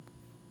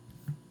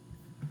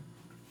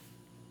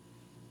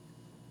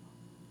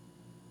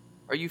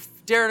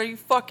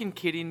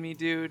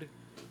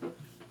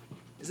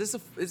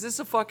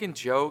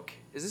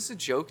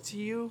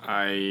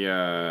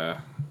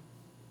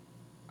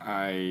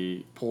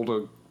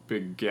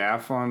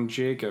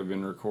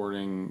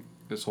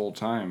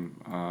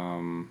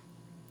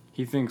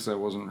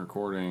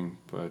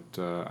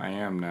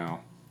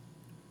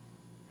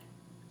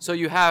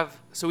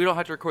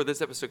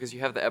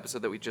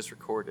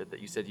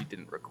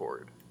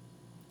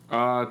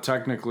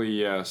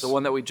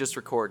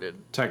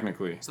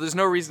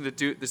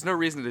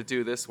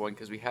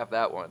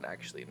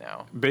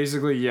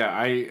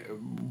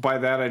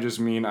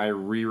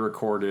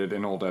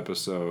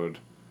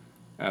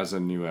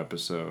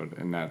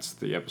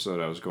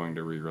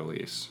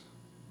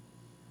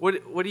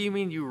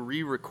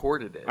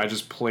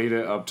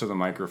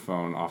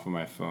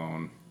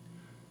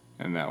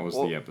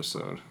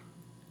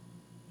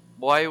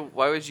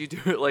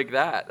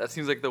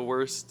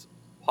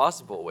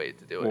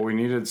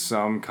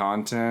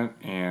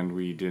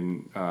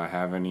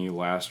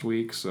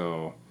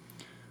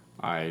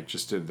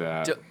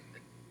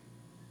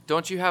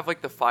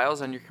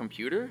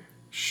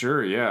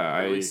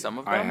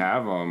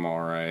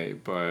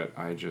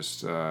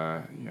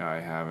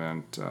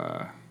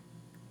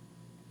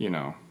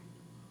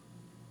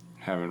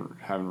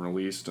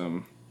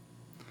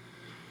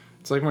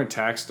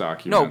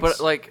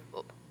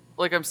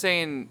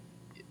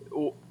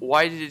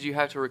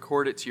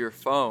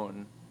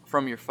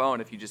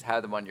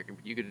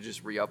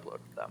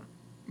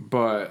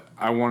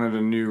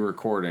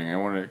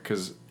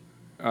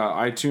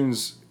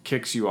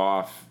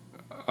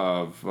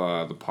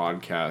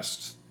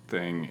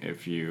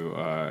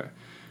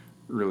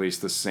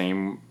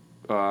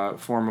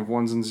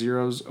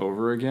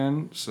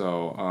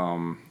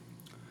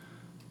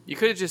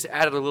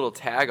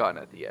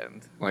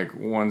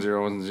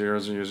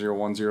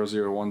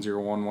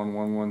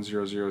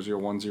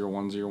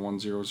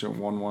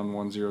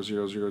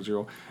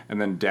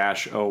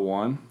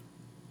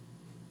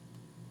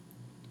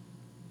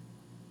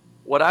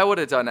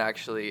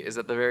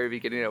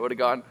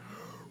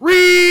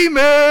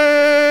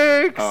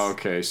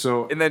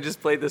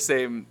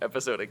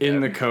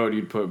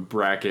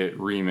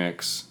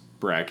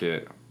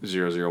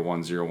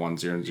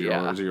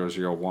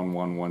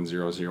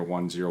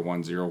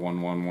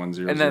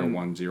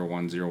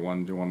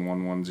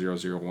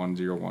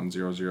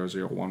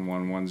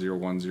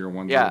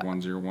Yeah.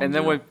 And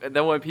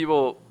then when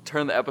people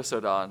turn the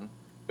episode on,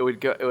 it would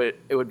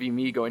be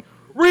me going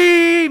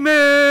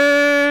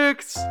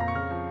remix.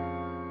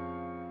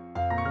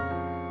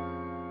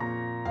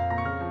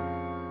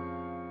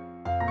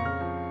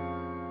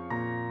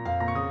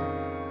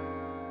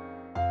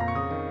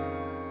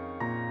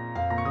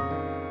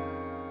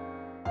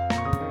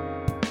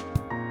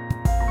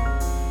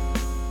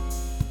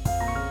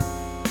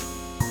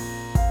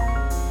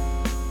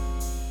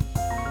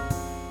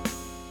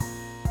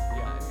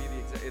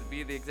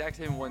 The exact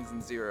same ones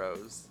and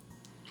zeros,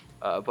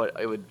 but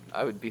I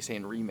would be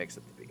saying remix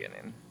at the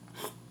beginning.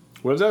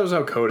 What if that was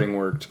how coding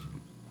worked?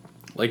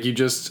 Like you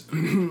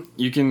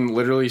can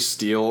literally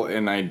steal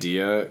an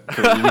idea. You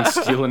can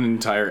steal an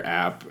entire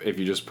app if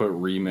you just put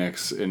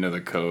remix into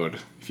the code.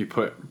 If you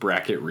put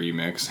bracket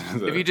remix.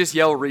 If you just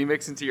yell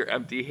remix into your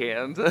empty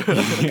hand.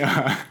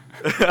 Yeah.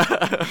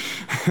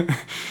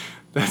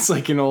 That's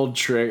like an old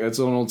trick. That's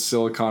an old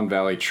Silicon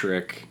Valley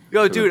trick.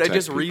 Yo, dude, I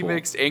just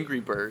remixed Angry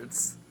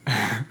Birds.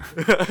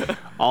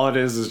 All it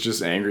is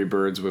just Angry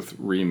Birds with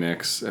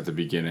remix at the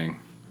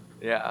beginning.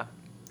 Yeah.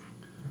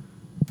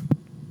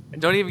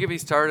 And don't even get me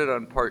started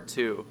on part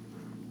 2.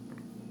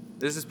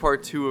 This is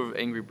part 2 of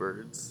Angry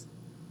Birds.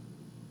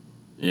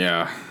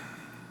 Yeah.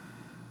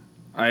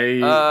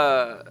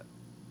 Was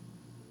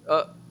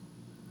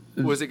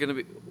it gonna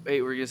be?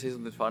 Wait, were you gonna say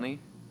something funny?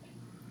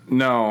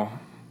 No,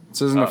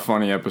 this isn't a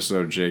funny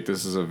episode, Jake.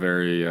 This is a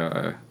very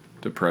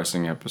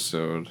depressing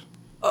episode.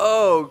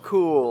 Oh,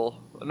 cool.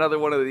 Another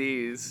one of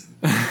these.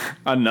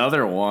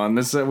 Another one.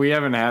 We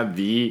haven't had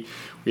we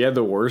had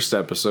the worst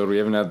episode. We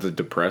haven't had the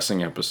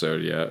depressing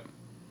episode yet.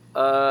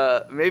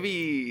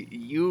 Maybe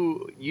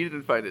you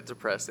didn't find it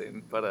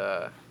depressing,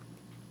 but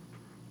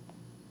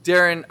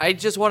Darren, I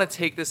just want to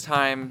take this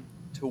time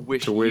to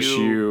wish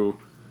you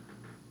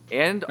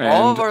and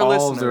all of our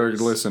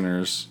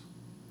listeners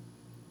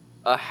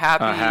a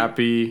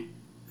happy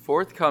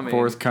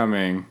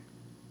forthcoming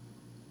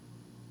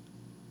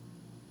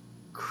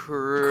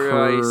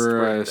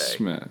Christmas.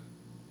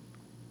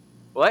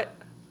 What?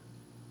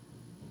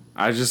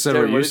 I just said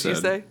Darren, what you said. Did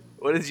you say?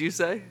 What did you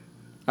say?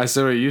 I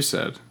said what you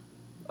said.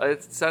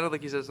 It sounded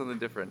like you said something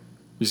different.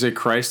 You say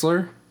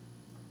Chrysler?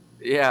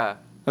 Yeah.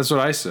 That's what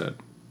I said.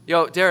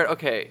 Yo, Darren,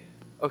 okay.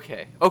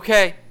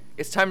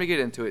 It's time to get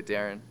into it,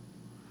 Darren.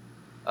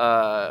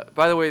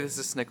 By the way, this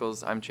is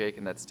Snickles. I'm Jake,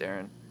 and that's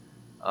Darren.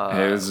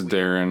 Hey, this is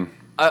Darren.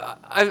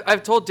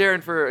 I've told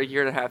Darren for a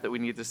year and a half that we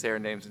need to say our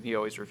names, and he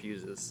always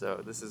refuses.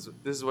 So this is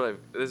what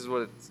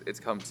it's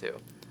come to.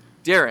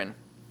 Darren.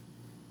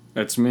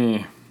 That's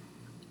me.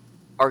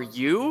 Are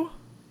you?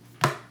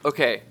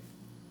 Okay,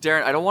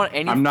 Darren. I don't want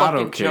any. I'm not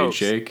fucking okay, jokes.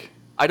 Jake.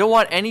 I don't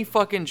want any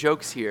fucking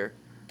jokes here.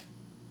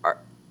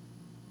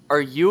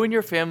 Are you and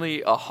your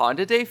family a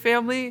Honda Day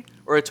family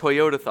or a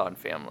Toyotathon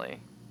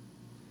family?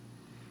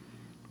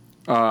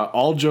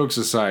 All jokes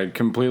aside,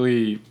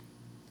 completely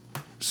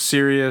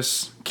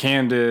serious,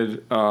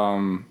 candid,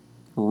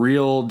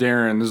 real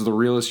Darren. This is the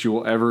realest you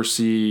will ever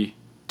see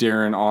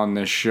Darren on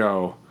this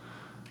show.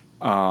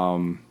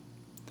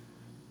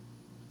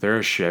 They're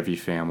a Chevy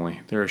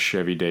family. They're a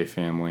Chevy Day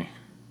family.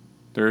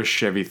 They're a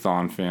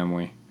Chevy-thon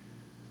family.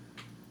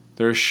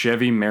 They're a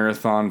Chevy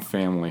Marathon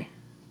family.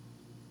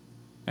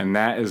 And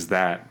that is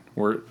that.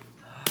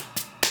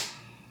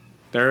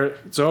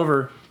 It's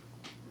over.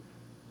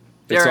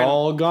 It's Darren,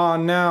 all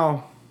gone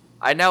now.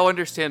 I now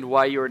understand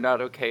why you are not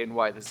okay and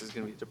why this is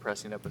going to be a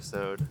depressing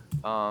episode.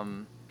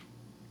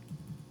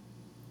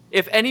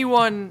 If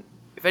anyone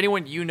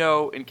you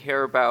know and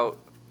care about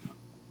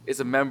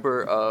is a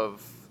member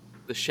of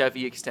the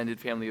Chevy extended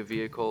family of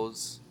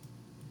vehicles,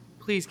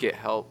 please get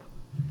help.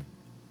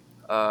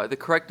 The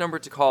correct number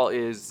to call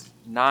is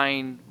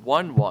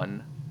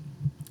 911.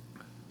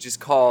 Just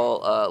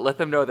call, let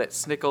them know that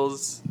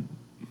Snickles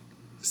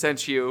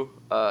sent you.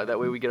 That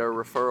way we get our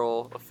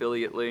referral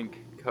affiliate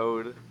link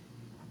code.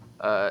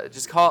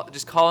 Just call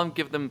them,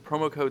 give them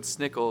promo code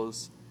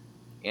Snickles,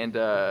 and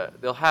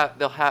they'll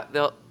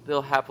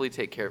happily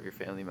take care of your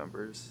family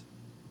members.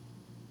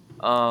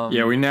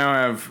 Yeah,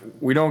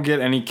 we don't get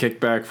any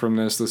kickback from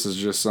this. This is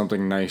just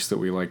something nice that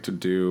we like to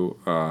do.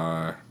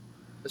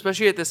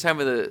 Especially at this time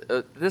of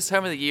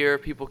the year,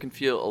 people can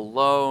feel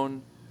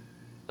alone.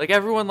 Like,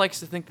 everyone likes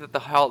to think that the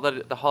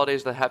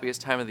holidays are the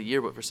happiest time of the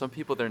year, but for some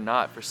people they're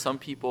not. For some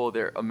people,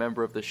 they're a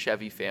member of the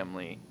Chevy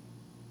family.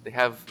 They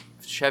have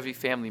Chevy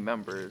family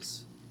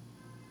members.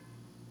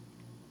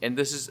 And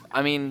this is,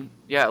 I mean,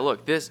 yeah,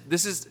 look, this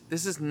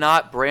is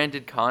not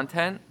branded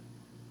content.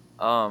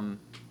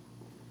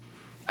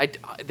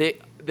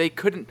 They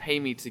couldn't pay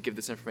me to give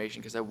this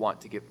information because I want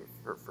to give it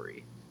for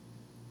free.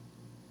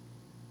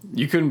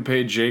 You couldn't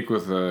pay Jake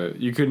with a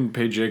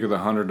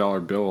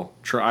 $100 bill.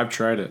 I've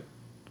tried it.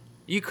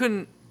 You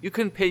couldn't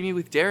pay me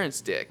with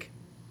Darren's dick.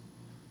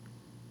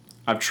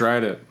 I've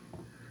tried it.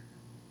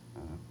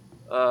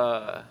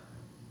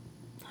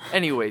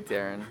 Anyway,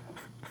 Darren.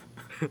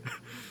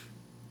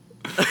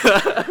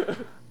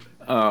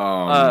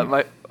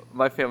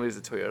 My family is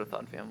a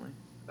Toyotathon family.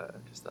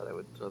 Just thought I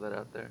would throw that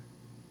out there.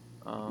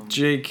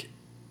 Jake,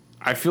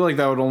 I feel like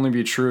that would only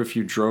be true if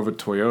you drove a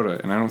Toyota,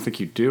 and I don't think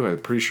you do. I'm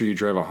pretty sure you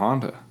drive a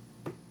Honda.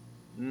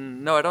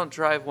 No, I don't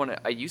drive one.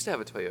 I used to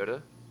have a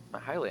Toyota, my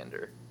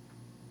Highlander.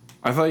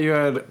 I thought you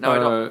had. Now I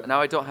don't.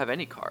 Now I don't have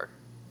any car.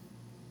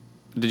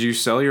 Did you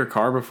sell your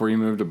car before you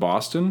moved to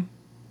Boston?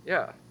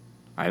 Yeah.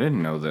 I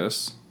didn't know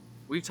this.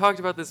 We've talked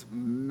about this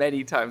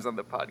many times on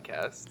the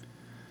podcast.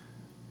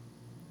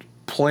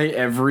 Play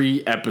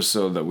every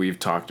episode that we've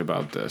talked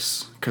about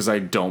this, because I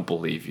don't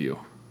believe you.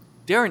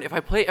 Darren, if I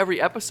play every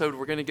episode,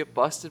 we're going to get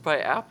busted by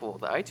Apple,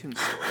 the iTunes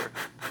store.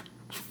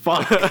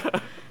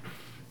 Fuck.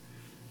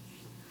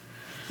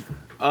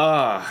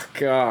 Oh,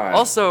 God.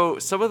 Also,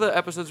 some of the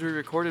episodes we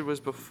recorded was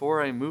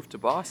before I moved to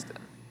Boston.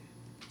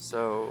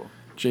 So...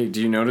 Jake,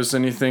 do you notice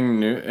anything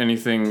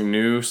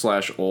new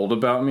 / old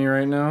about me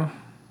right now?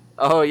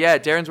 Oh, yeah,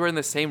 Darren's wearing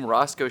the same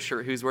Roscoe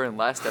shirt he was wearing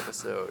last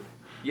episode.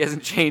 He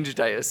hasn't changed,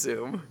 I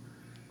assume.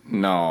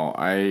 No,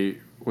 I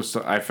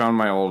found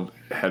my old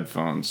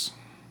headphones.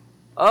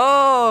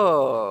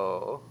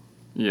 Oh!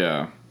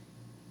 Yeah.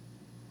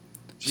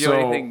 Do you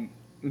know anything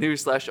new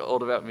 /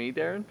 old about me,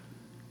 Darren?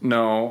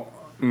 No.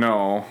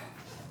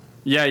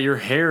 Yeah, your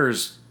hair,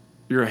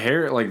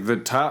 like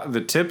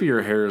the tip of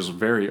your hair is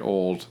very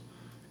old,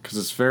 because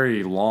it's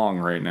very long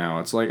right now.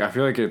 It's like, I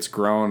feel like it's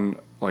grown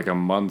like a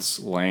month's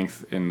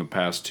length in the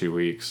past 2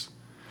 weeks.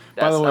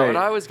 That's By the way, not what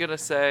I was gonna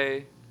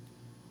say.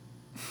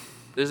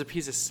 There's a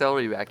piece of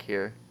celery back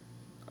here.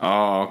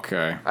 Oh,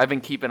 okay. I've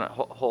been keeping a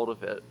hold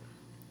of it.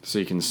 So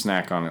you can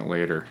snack on it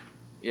later.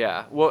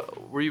 Yeah.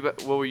 What were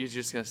you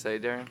just gonna say,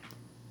 Darren?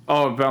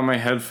 Oh, about my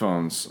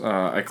headphones.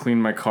 I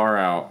cleaned my car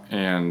out,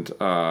 and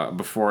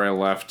before I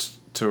left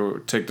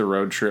to take the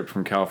road trip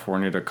from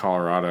California to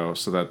Colorado,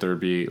 so that there'd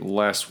be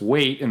less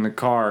weight in the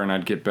car and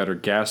I'd get better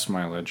gas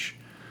mileage.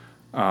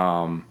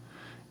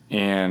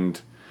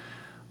 And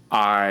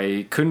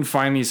I couldn't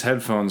find these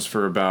headphones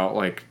for about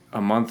like a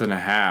month and a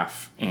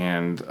half,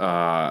 and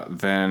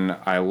then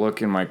I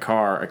look in my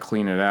car, I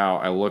clean it out,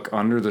 I look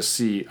under the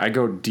seat, I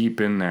go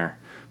deep in there.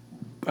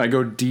 I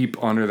go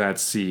deep under that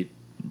seat.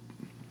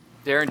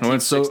 Darren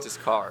fixed his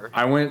car.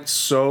 I went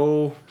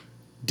so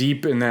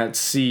deep in that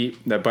seat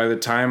that by the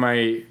time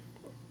I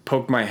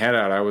poked my head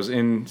out, I was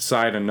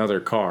inside another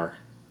car.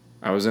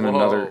 I was in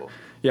another...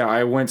 Yeah,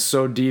 I went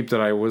so deep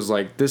that I was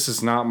like, this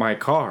is not my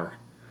car.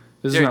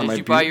 Darren, did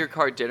you buy your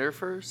car dinner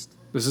first?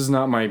 This is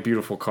not my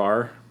beautiful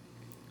car.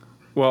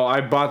 Well,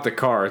 I bought the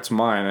car. It's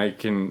mine. I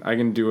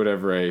can do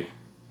whatever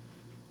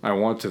I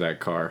want to that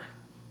car.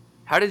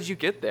 How did you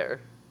get there?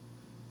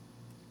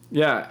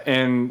 Yeah,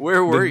 and...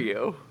 Where were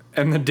you?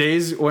 And the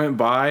days went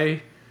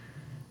by,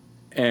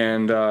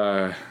 and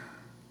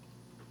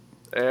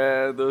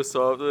And the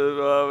something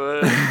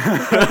of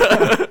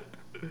it.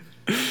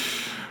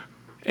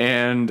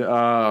 And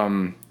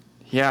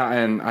yeah,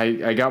 and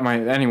I got my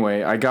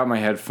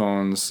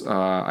headphones.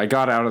 I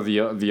got out of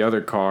the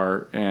other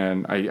car,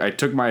 and I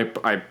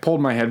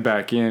pulled my head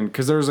back in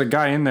because there was a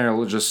guy in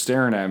there just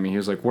staring at me. He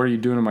was like, "What are you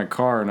doing in my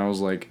car?" And I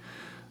was like,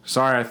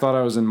 "Sorry, I thought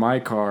I was in my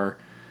car."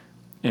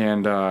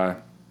 And I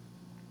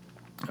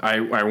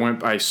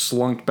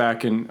slunk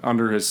back in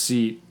under his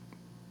seat,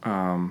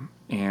 and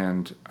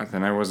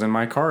then I was in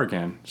my car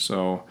again.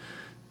 So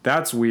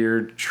that's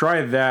weird.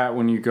 Try that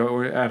when you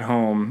go at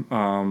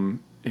home.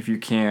 If you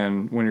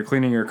can, when you're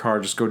cleaning your car,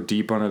 just go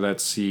deep under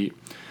that seat,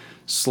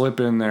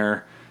 slip in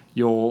there.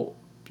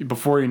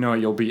 Before you know it,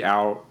 you'll be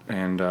out,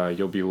 and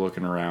you'll be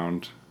looking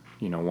around,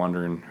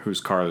 wondering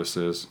whose car this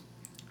is.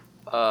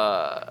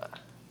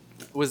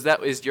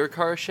 Is your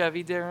car a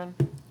Chevy, Darren?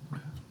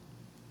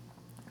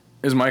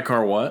 Is my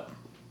car what?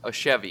 A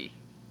Chevy.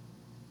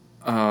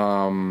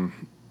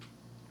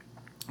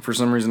 For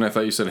some reason, I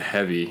thought you said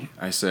heavy.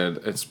 I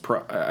said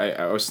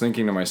I was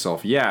thinking to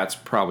myself, yeah, it's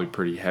probably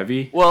pretty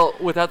heavy. Well,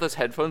 without those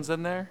headphones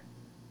in there?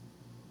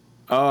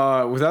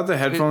 Without the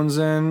headphones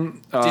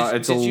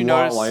it's a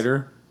lot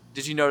lighter.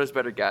 Did you notice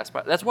better gas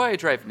mileage? That's why I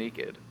drive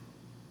naked.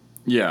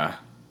 Yeah.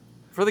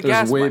 For the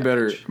gas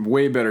mileage.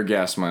 Way better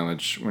gas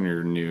mileage when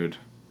you're nude.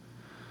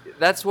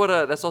 That's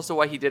also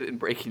why he did it in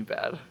Breaking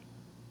Bad.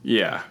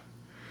 Yeah.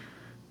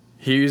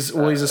 He's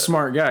a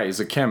smart guy.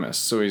 He's a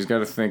chemist, so he's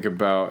got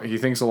to he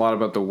thinks a lot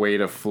about the weight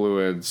of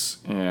fluids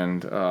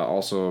and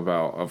also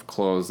of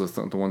clothes,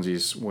 the ones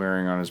he's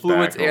wearing on his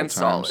fluids back. Fluids and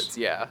solids,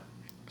 yeah.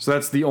 So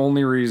that's the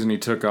only reason he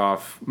took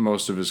off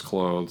most of his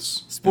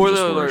clothes.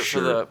 Spoiler alert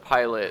for the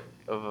pilot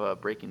of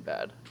Breaking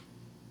Bad.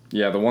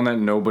 Yeah, the one that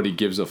nobody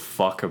gives a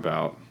fuck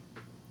about.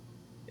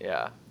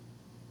 Yeah.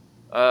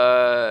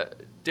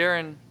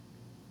 Darren,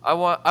 I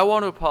want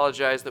to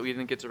apologize that we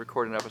didn't get to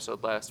record an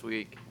episode last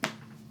week.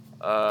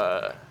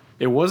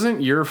 It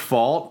wasn't your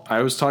fault.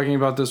 I was talking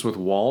about this with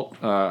Walt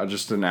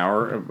just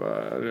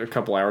a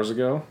couple hours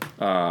ago.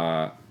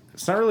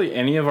 It's not really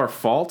any of our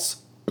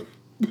faults.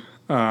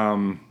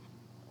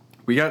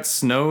 We got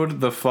snowed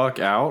the fuck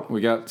out.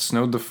 We got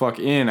snowed the fuck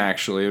in,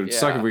 actually. It would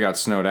suck if we got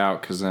snowed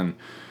out, because then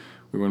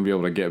we wouldn't be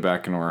able to get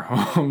back into our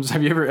homes.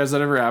 Has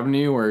that ever happened to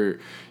you, where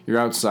you're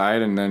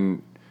outside and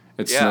then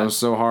it snows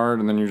so hard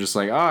and then you're just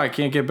like, I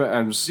can't get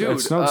back. It snowed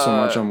so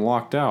much, I'm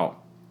locked out.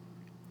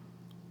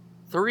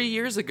 3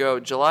 years ago,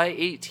 July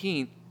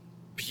 18th,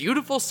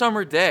 beautiful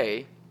summer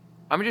day.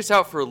 I'm just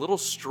out for a little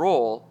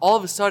stroll. All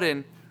of a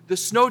sudden, the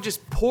snow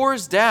just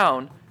pours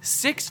down,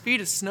 6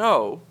 feet of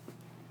snow.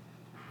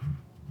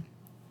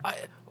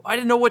 I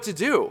didn't know what to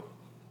do.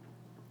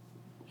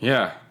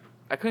 Yeah.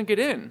 I couldn't get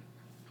in.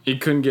 He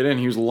couldn't get in.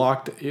 He was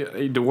locked.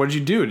 What did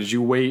you do? Did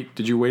you wait?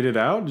 Did you wait it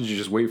out? Did you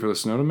just wait for the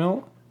snow to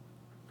melt?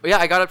 Yeah,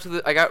 I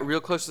got real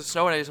close to the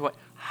snow and I just went,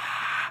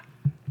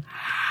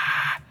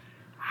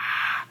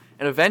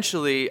 and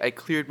eventually I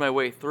cleared my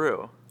way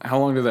through. How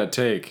long did that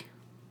take?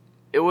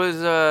 It was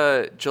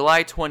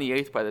July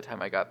 28th by the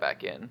time I got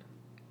back in.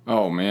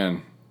 Oh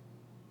man.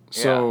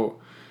 So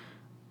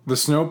the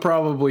snow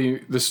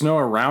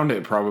around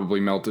it probably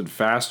melted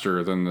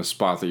faster than the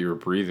spot that you were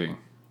breathing.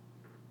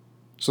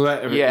 So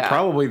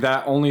probably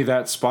only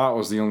that spot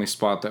was the only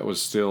spot that was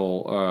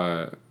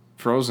still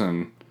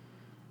frozen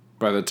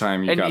by the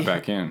time you got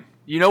back in.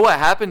 You know what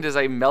happened is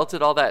I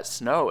melted all that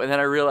snow, and then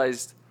I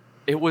realized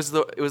it was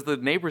the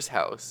neighbor's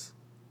house.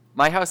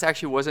 My house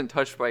actually wasn't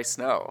touched by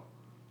snow.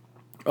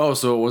 Oh,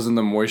 so it wasn't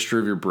the moisture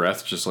of your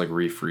breath just like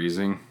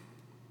refreezing?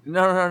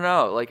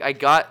 No. Like I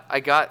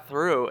got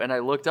through, and I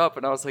looked up,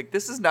 and I was like,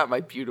 "This is not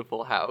my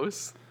beautiful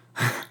house.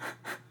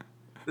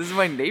 This is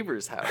my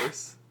neighbor's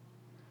house."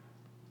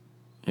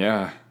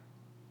 Yeah,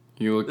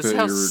 you looked. This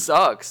house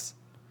sucks.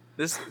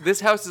 This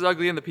house is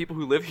ugly, and the people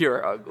who live here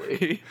are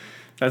ugly.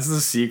 That's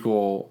the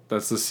sequel.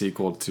 That's the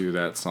sequel to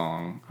that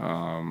song.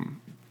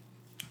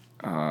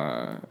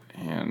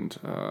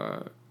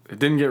 It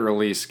didn't get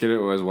released. It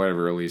was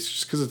whatever released,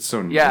 just because it's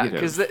so negative. Yeah,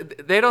 because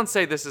they don't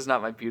say "This is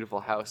not my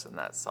beautiful house" in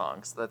that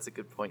song, so that's a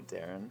good point,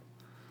 Darren.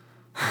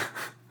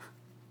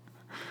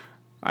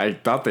 I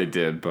thought they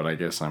did, but I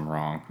guess I'm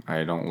wrong.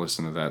 I don't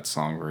listen to that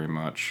song very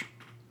much.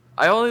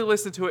 I only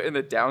listened to it in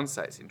the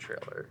downsizing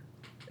trailer,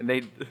 and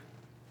they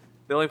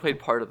only played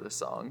part of the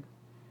song.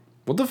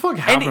 What the fuck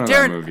happened to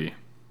that movie?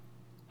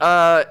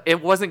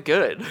 It wasn't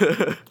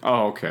good.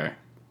 Oh, okay.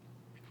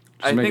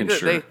 I think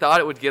that they thought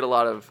it would get a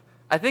lot of...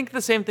 I think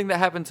the same thing that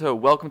happened to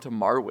Welcome to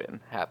Marwen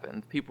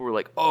happened. People were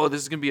like, oh,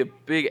 this is going to be a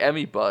big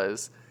Emmy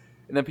buzz.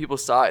 And then people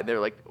saw it, and they were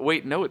like,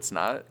 wait, no, it's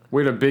not.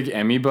 Wait, a big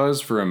Emmy buzz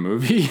for a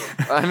movie?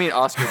 I mean,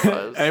 Oscar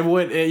buzz.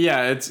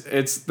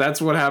 It's that's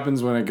what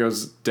happens when it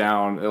goes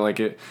down.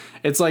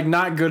 It's like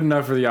not good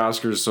enough for the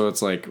Oscars, so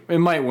it's like it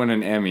might win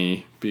an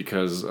Emmy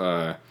because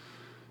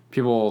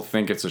people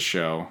think it's a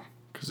show.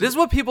 This is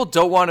what people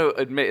don't want to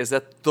admit, is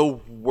that the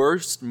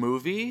worst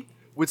movie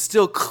would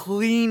still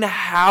clean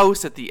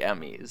house at the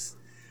Emmys.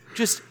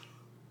 Just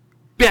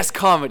best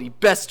comedy,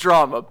 best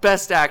drama,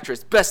 best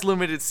actress, best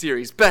limited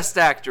series, best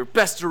actor,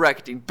 best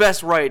directing,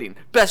 best writing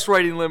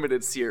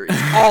limited series,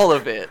 all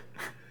of it.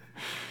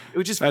 It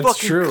was just That's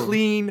fucking true.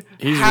 clean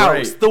He's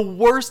house. right. The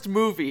worst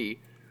movie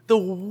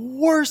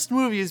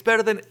is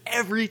better than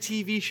every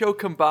TV show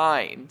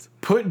combined.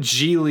 Put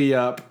Geely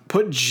up.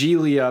 Put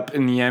Geely up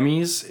in the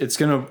Emmys. It's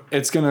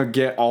gonna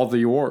get all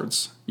the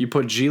awards. You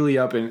put Geely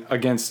up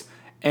against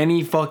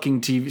any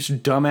fucking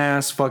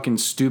dumbass, fucking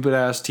stupid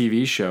ass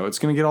TV show. It's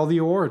gonna get all the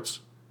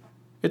awards.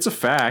 It's a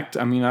fact.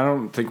 I mean, I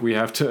don't think we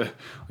have to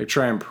like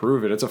try and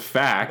prove it. It's a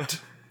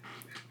fact.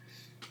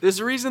 There's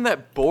a reason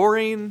that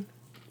boring,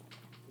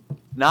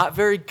 not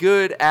very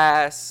good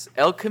ass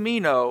El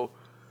Camino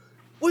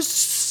was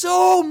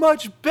so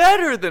much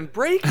better than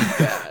Breaking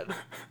Bad.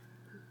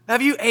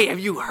 Have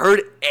you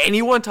heard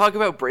anyone talk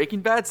about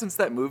Breaking Bad since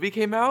that movie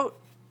came out?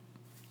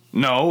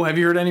 No. Have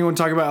you heard anyone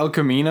talk about El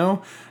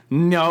Camino?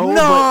 No,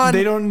 but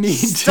they don't need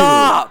to.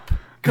 Stop.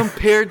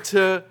 Compared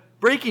to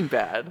Breaking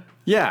Bad.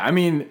 Yeah, I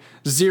mean,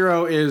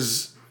 Zero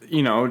is,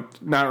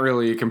 not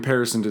really a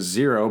comparison to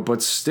Zero,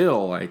 but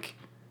still, like,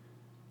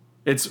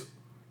 it's,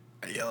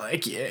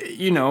 like,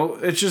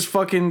 it's just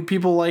fucking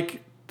people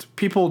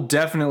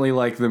definitely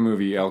like the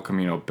movie El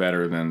Camino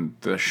better than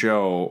the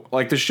show.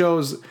 Like, the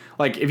show's,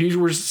 like, if you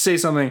were to say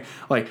something,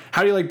 like,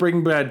 how do you like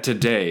Breaking Bad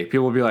today?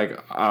 People would be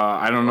like,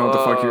 I don't know what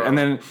the fuck you're, and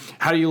then,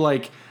 how do you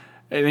like,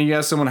 and then you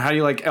ask someone, how do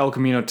you like El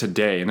Camino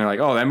today? And they're like,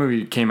 oh, that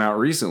movie came out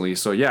recently,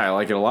 so yeah, I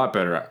like it a lot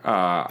better.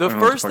 The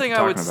first thing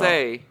I would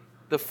say,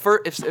 if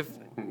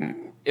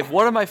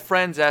one of my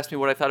friends asked me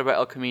what I thought about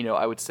El Camino,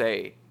 I would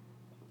say,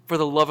 for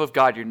the love of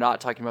God, you're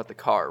not talking about the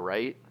car,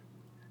 right?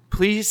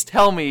 Please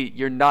tell me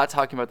you're not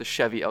talking about the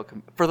Chevy El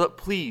Camino.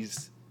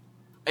 Please.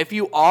 If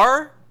you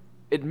are,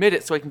 admit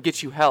it so I can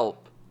get you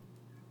help.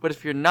 But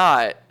if you're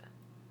not,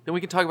 then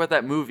we can talk about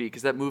that movie,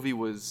 because that movie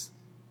was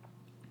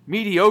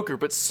mediocre,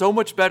 but so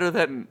much better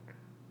than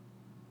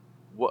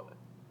what?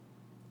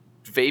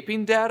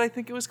 Vaping Dad, I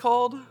think it was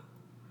called.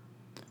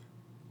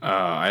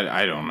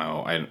 I don't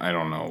know. I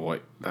don't know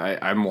what.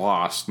 I'm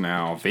lost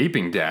now.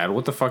 Vaping Dad?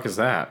 What the fuck is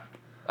that?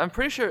 I'm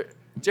pretty sure,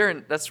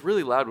 Darren, that's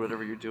really loud.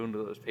 Whatever you're doing to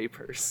those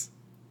papers.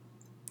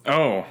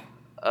 Oh.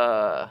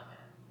 Oh,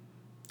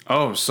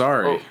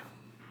 sorry.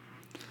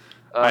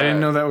 I didn't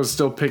know that was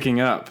still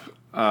picking up.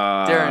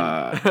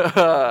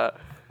 Darren,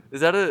 is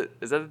that a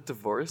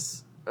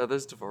divorce? Are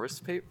those divorce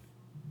papers?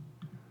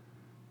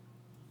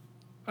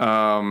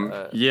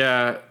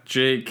 Yeah,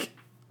 Jake.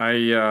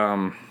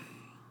 Things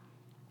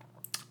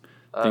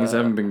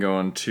haven't been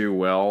going too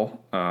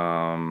well.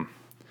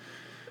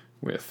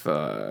 With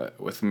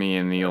me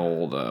and the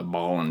old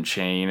ball and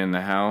chain in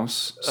the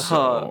house.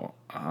 So,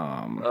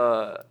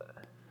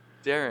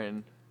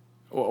 Darren.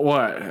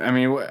 What? I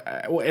mean,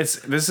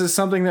 this is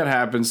something that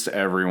happens to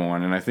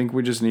everyone, and I think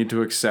we just need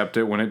to accept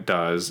it when it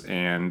does,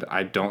 and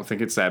I don't think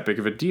it's that big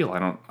of a deal. I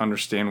don't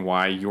understand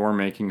why you're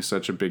making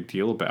such a big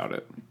deal about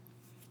it.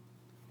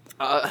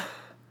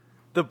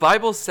 The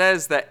Bible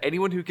says that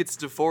anyone who gets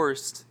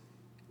divorced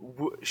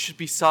should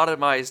be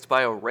sodomized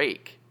by a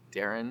rake,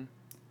 Darren.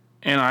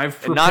 And I've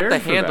prepared and not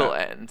the for handle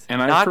that. end.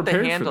 And I've not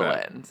prepared the handle for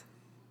that. end.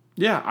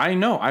 Yeah, I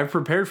know. I've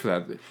prepared for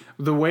that.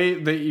 The way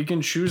that you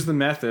can choose the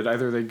method,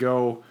 either they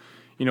go,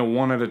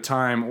 one at a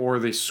time, or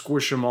they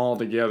squish them all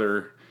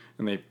together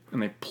and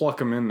they pluck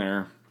them in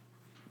there.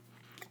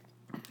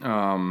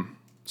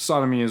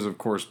 Sodomy is, of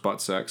course,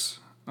 butt sex.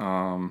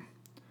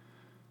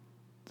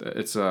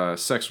 It's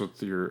sex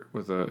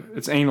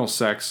it's anal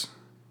sex,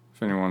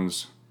 if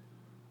anyone's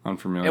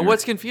unfamiliar. And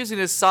what's confusing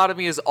is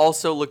sodomy is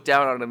also looked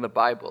down on in the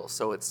Bible,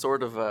 so it's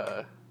sort of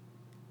a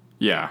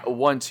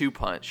 1-2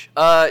 punch.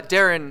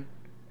 Darren,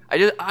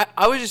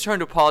 I was just trying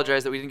to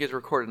apologize that we didn't get to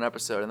record an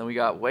episode, and then we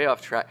got way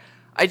off track.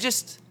 Hey,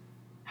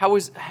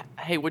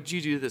 what'd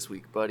you do this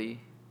week, buddy?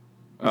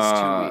 These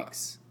 2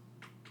 weeks.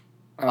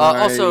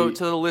 Also,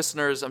 to the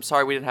listeners, I'm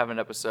sorry we didn't have an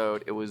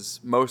episode. It was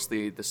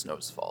mostly the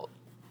snow's fault.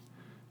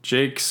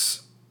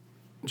 Jake's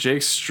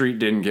street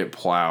didn't get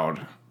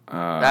plowed.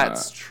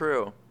 That's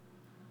true.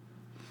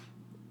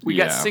 We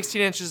got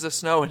 16 inches of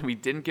snow and we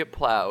didn't get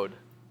plowed.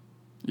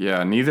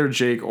 Yeah, neither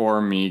Jake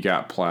or me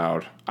got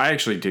plowed. I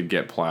actually did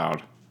get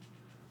plowed.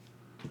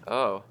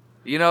 Oh.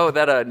 You know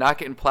that not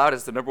getting plowed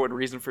is the number one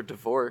reason for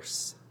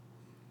divorce.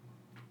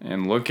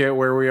 And look at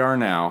where we are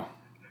now.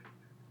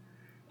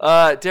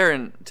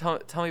 Darren,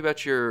 tell me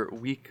about your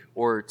week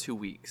or 2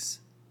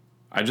 weeks.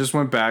 I just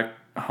went back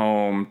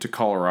home to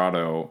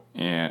Colorado,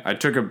 and I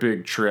took a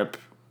big trip.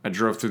 I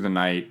drove through the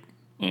night,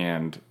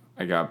 and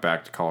I got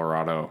back to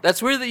Colorado.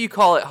 That's weird that you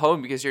call it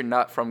home because you're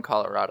not from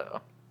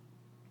Colorado.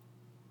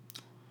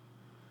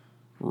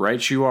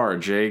 Right you are,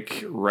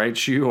 Jake.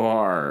 Right you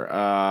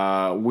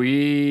are.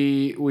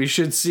 We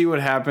should see what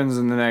happens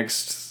in the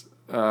next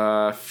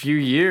few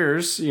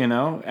years.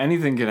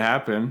 Anything could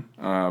happen.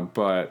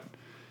 But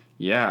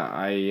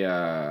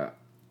yeah,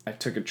 I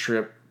took a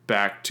trip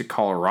back to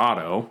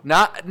Colorado.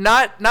 Not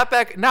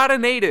back. Not a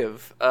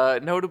native.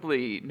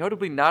 Notably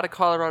not a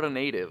Colorado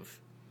native.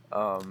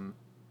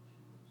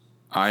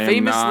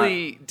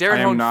 Famously,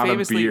 Darren Hone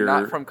famously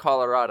not from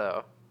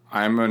Colorado.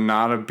 I'm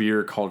not a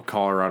beer called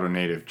Colorado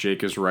native.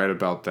 Jake is right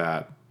about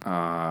that.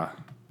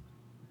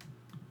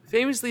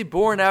 Famously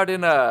born out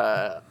in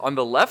on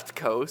the left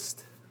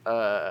coast,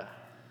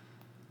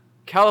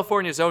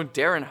 California's own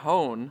Darren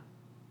Hone.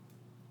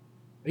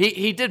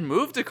 He did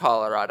move to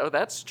Colorado,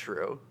 that's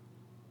true.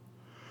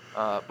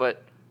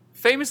 But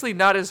famously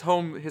not his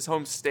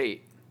home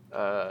state.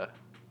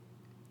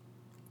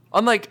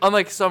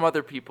 Unlike some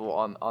other people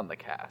on the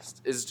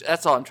cast.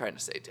 That's all I'm trying to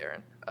say,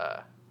 Darren.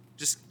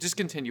 Just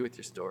continue with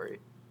your story.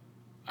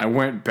 I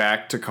went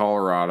back to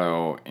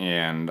Colorado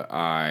and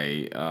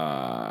I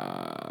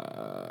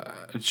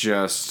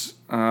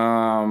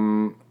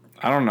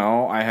I don't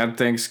know. I had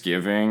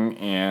Thanksgiving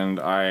and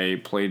I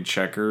played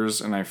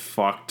checkers and I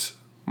fucked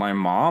my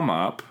mom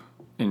up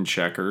in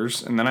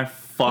checkers and then I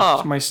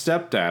fucked my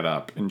stepdad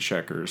up in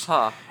checkers.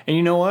 And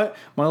you know what?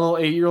 My little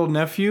 8-year-old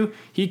nephew,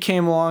 he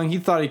came along. He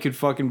thought he could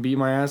fucking beat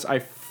my ass. I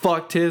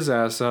fucked his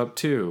ass up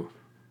too.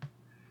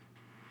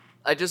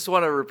 I just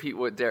want to repeat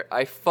what Darren...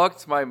 I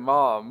fucked my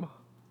mom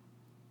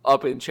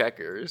up in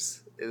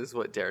checkers is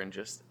what Darren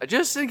just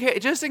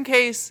in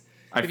case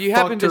if you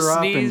happen to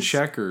sneeze up in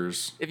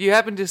checkers. If you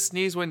happen to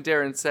sneeze when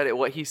Darren said it,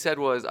 what he said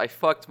was I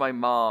fucked my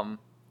mom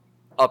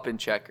up in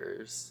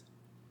checkers.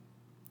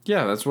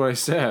 Yeah, that's what I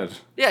said.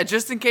 Yeah,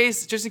 just in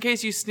case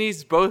you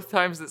sneezed both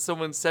times that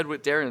someone said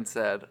what Darren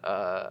said.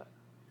 I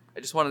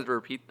just wanted to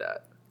repeat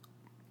that.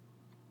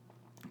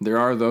 There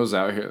are those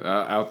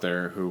out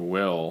there who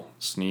will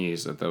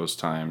sneeze at those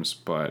times,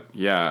 but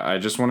yeah, I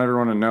just want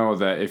everyone to know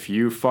that if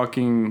you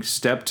fucking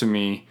step to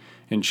me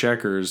in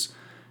checkers,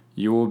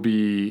 you will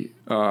be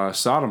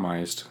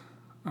sodomized.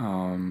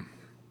 I'm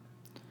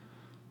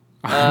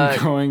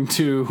going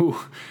to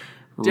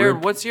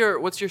Darren, what's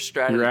your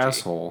strategy? Your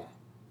asshole.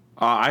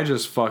 I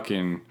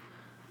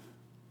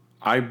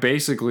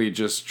basically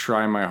just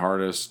try my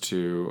hardest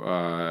to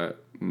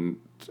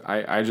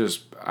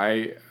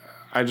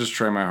I just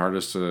try my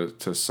hardest to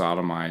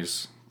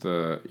sodomize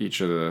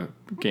each of the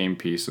game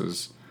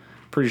pieces.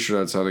 Pretty sure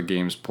that's how the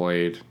game's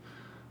played.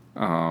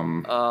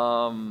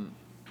 Darren,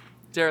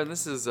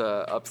 this is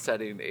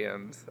upsetting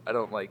and I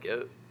don't like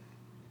it.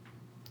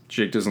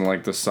 Jake doesn't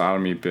like the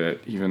sodomy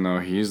bit, even though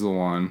he's the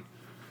one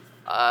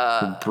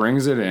who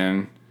brings it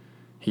in.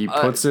 He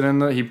puts it on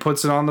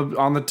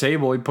the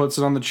table. He puts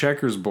it on the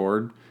checkers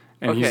board,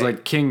 and he's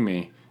like, "King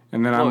me."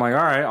 And then I'm like,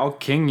 "All right, I'll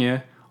king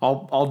you.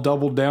 I'll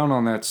double down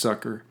on that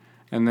sucker."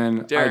 And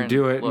then Darren, I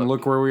do it, and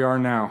look where we are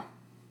now.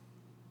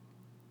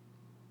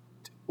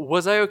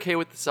 Was I okay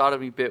with the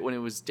sodomy bit when it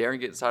was Darren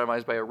getting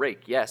sodomized by a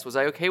rake? Yes. Was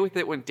I okay with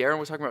it when Darren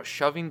was talking about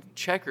shoving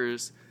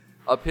checkers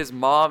up his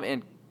mom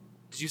and,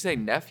 did you say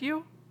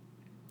nephew?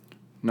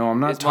 No,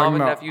 I'm not talking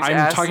about...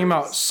 I'm talking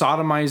about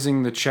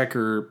sodomizing the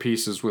checker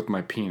pieces with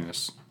my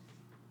penis.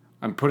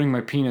 I'm putting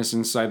my penis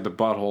inside the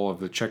butthole of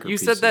the checker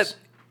pieces. You said that...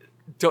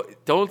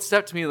 Don't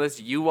step to me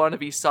unless you want to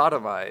be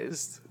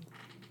sodomized.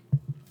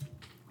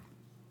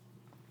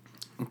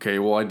 Okay,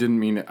 well, I didn't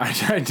mean it. I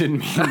didn't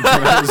mean that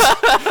I was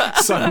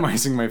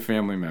sodomizing my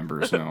family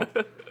members, no.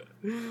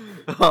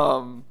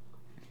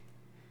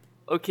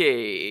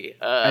 Okay.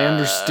 I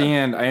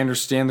understand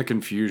the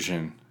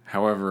confusion.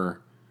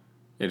 However,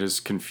 it is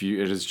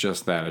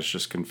just that. It's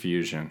just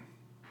confusion.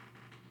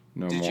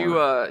 No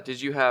more.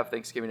 Did you have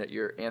Thanksgiving at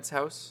your aunt's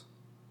house?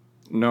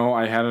 No,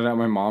 I had it at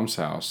my mom's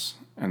house,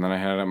 and then I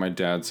had it at my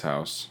dad's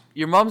house.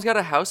 Your mom's got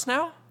a house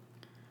now?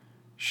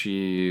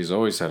 She's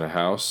always had a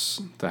house.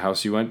 The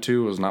house you went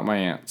to was not my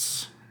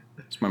aunt's.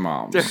 It's my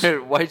mom's.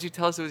 Why did you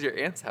tell us it was your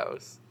aunt's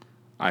house?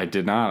 I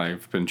did not.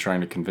 I've been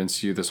trying to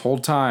convince you this whole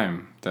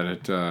time that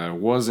it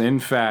was, in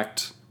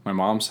fact, my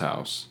mom's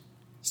house.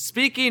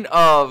 Speaking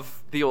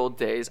of the old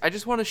days, I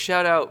just want to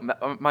shout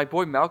out my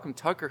boy Malcolm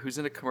Tucker, who's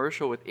in a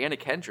commercial with Anna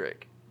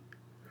Kendrick.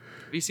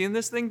 Have you seen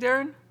this thing,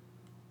 Darren?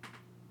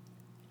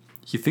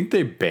 You think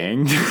they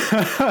banged?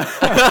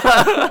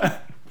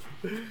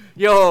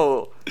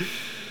 Yo,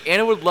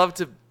 Anna would love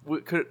to,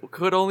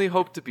 could only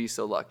hope to be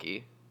so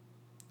lucky.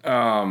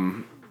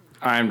 I'm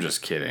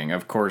just kidding.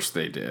 Of course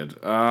they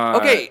did.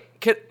 Okay,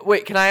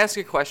 can I ask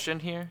a question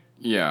here?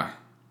 Yeah.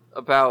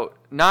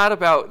 Not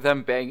about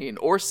them banging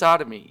or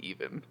sodomy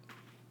even.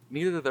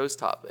 Neither of those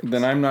topics.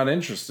 Then I'm not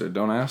interested.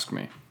 Don't ask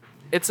me.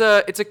 It's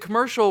a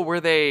commercial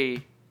where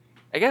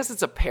I guess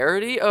it's a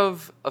parody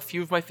of a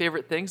few of my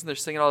favorite things, and they're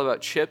singing all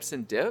about chips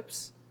and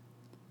dips.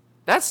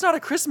 That's not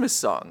a Christmas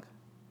song.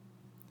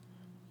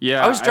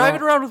 Yeah, I was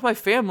driving around with my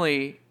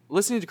family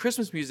listening to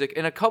Christmas music,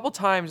 and a couple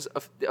times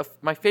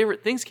my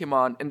favorite things came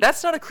on, and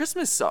that's not a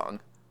Christmas song.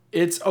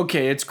 It's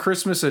okay. It's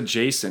Christmas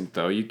adjacent,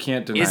 though. You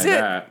can't deny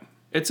that.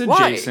 It's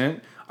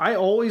adjacent. Why? I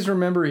always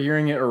remember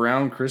hearing it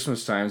around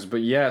Christmas times,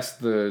 but yes,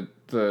 the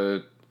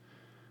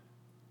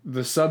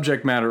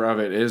subject matter of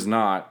it is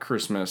not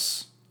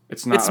Christmas.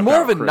 It's not. It's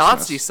more of a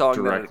Nazi song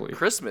directly. Than a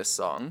Christmas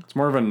song. It's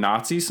more of a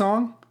Nazi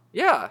song?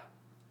 Yeah.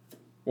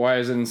 Why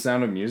is it in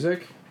Sound of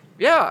Music?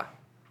 Yeah.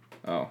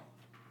 Oh.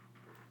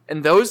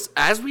 And those,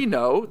 as we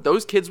know,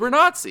 those kids were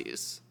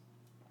Nazis.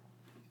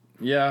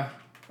 Yeah,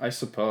 I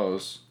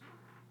suppose.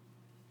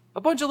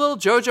 A bunch of little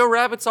Jojo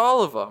rabbits,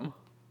 all of them.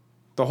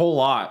 The whole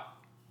lot.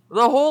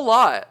 The whole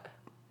lot.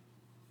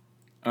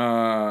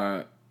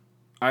 I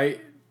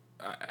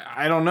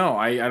don't know.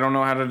 I don't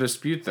know how to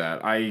dispute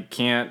that. I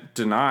can't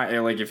deny.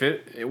 Like, if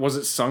it was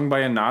it sung by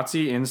a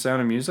Nazi in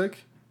Sound of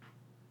Music?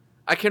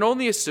 I can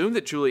only assume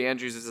that Julie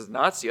Andrews is a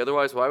Nazi.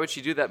 Otherwise, why would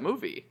she do that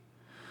movie?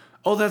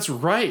 Oh, that's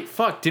right.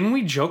 Fuck. Didn't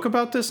we joke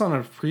about this on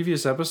a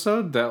previous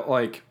episode? That,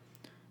 like,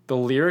 the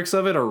lyrics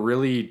of it are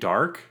really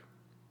dark?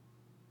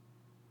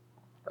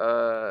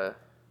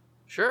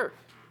 Sure.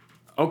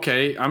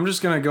 Okay, I'm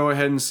just gonna go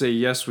ahead and say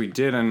yes, we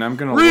did, and I'm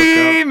gonna look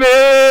Remix!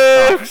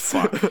 up... Oh,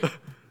 fuck.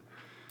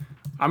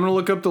 I'm gonna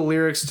look up the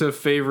lyrics to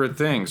Favorite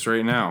Things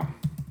right now.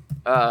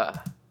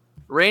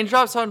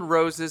 Raindrops on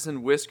roses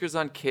and whiskers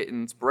on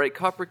kittens, bright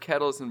copper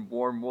kettles and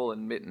warm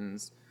woolen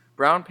mittens,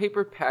 brown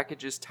paper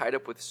packages tied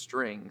up with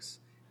strings.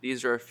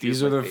 These are a few.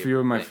 These are the few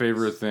of my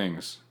favorite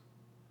things.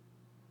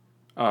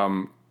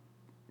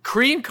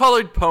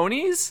 Cream-colored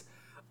ponies,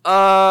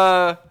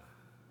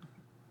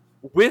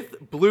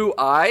 with blue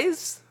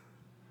eyes.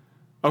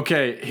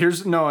 Okay,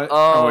 here's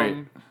oh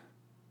wait.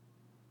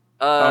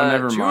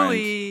 Never Julie,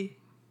 mind.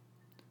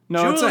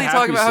 No, Julie it's a happy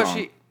talking about song.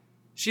 how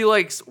she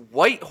likes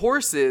white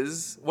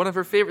horses. One of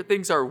her favorite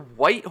things are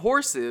white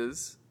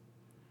horses.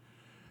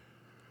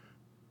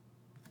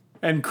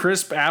 And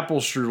crisp apple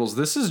strudels.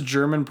 This is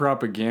German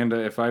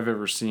propaganda if I've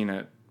ever seen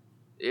it.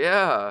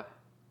 Yeah.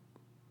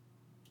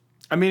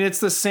 I mean, it's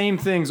the same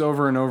things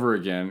over and over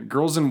again.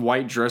 Girls in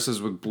white dresses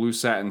with blue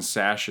satin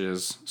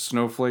sashes.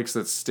 Snowflakes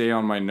that stay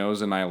on my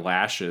nose and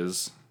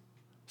eyelashes.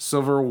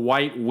 Silver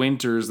white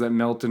winters that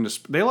melt into...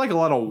 They like a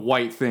lot of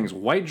white things.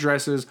 White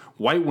dresses,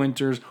 white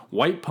winters,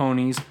 white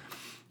ponies.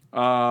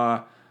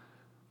 Wild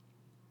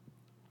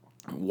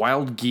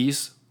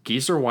geese.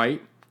 Geese are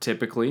white,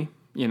 typically.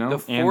 You know, The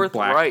Fourth and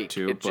black Reich.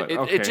 too.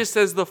 It just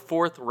says the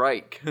Fourth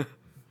Reich.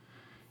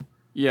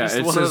 Yeah, it's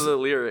it one says, of the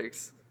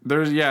lyrics.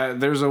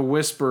 There's a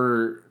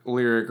whisper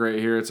lyric right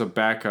here. It's a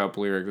backup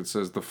lyric that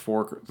says the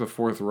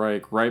Fourth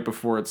Reich right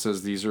before it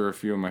says these are a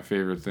few of my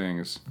favorite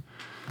things.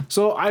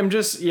 So I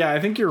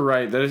think you're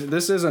right.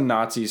 This is a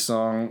Nazi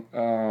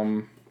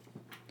song.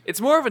 It's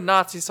more of a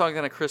Nazi song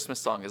than a Christmas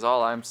song, is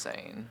all I'm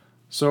saying.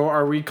 So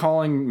are we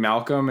calling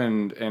Malcolm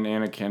and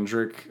Anna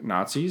Kendrick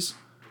Nazis?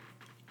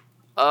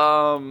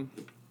 No.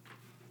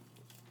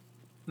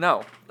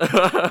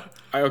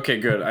 Okay,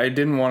 good. I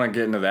didn't want to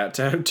get into that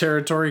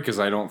territory because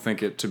I don't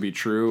think it to be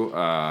true.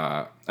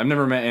 I've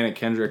never met Anna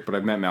Kendrick, but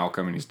I've met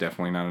Malcolm, and he's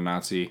definitely not a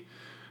Nazi.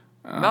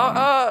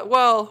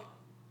 Well,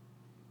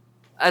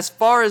 as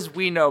far as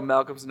we know,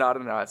 Malcolm's not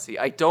a Nazi.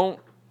 I can't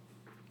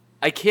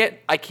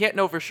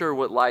know for sure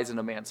what lies in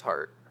a man's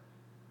heart.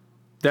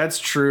 That's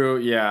true,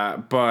 yeah,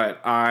 but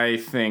I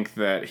think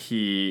that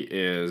he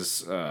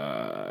is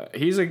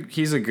he's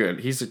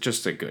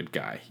just a good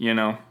guy, you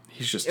know?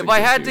 He's just If I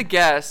had to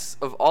guess,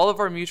 of all of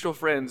our mutual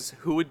friends,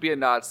 who would be a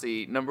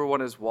Nazi, number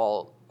one is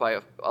Walt by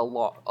a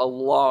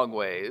long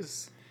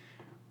ways.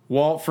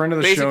 Walt, friend of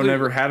the show, Basically-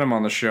 never had him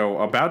on the show,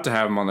 about to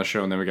have him on the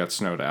show, and then we got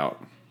snowed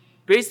out.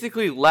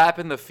 Basically, lap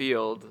in the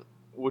field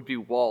would be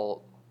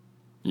Walt,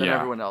 then Yeah.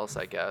 everyone else,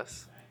 I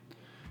guess.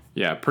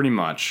 Yeah, pretty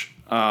much.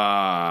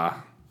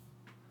 Darren,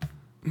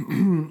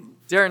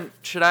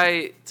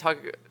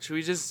 should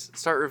we just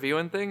start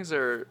reviewing things,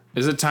 or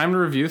Is it time to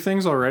review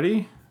things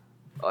already?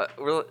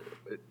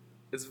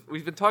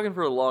 we've been talking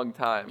for a long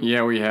time.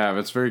 Yeah, we have.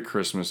 It's very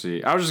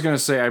Christmassy. I was just going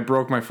to say I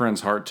broke my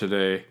friend's heart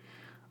today.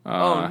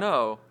 Oh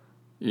no.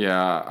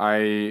 Yeah,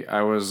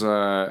 I was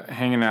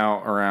hanging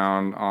out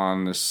around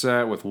on the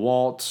set with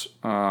Walt,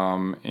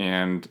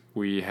 and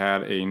we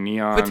had a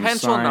neon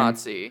Potential sign.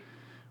 Nazi.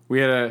 We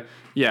had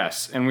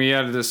we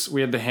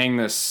had to hang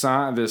this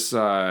sign, this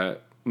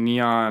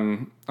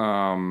neon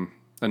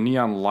a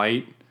neon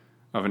light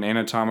of an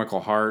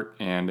anatomical heart,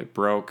 and it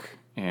broke,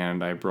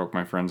 and I broke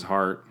my friend's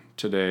heart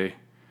today.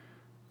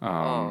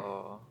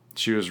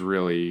 She was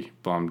really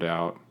bummed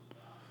out.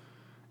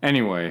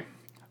 Anyway,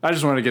 I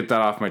just wanted to get that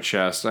off my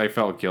chest. I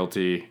felt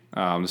guilty.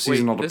 The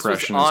seasonal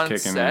depression is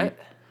kicking in.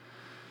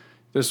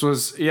 This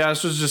was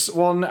just,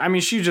 well, I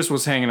mean, she just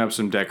was hanging up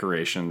some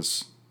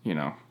decorations. You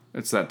know,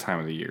 it's that time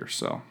of the year,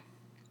 so.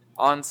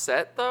 On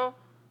set, though?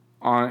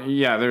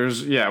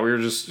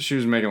 She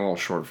was making a little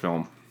short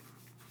film.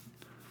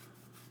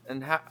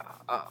 And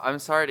I'm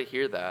sorry to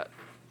hear that.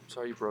 I'm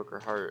sorry you broke her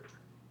heart.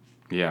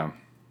 Yeah.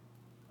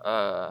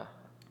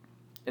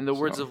 In the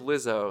words of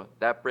Lizzo,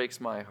 that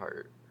breaks my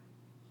heart.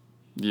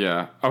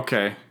 Yeah.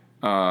 Okay.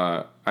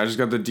 I just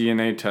got the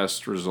DNA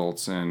test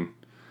results in.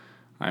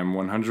 I'm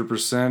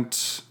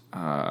 100%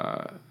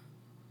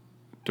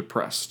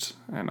 depressed,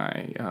 and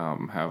I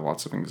have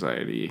lots of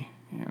anxiety,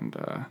 and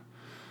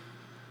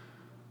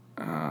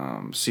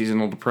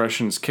seasonal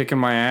depression's kicking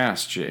my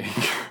ass, Jake.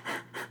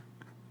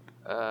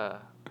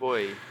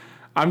 Boy.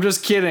 I'm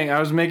just kidding. I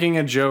was making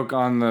a joke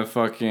on the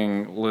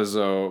fucking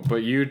Lizzo,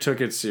 but you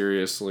took it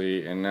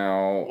seriously, and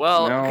now...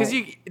 Well, because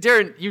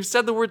Darren, you've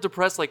said the word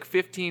depressed like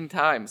 15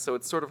 times, so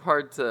it's sort of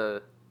hard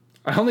to...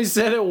 I only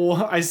said it...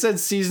 I said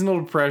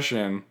seasonal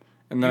depression,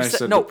 and then I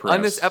said no, depressed.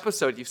 on this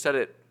episode, you've said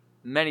it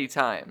many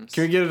times.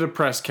 Can we get a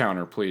depressed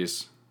counter,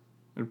 please?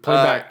 And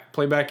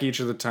play back each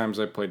of the times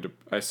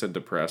I said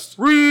depressed.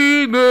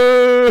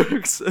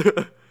 Remix.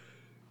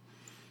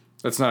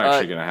 That's not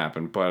actually gonna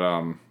happen, but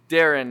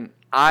Darren,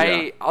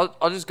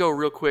 I'll just go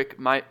real quick.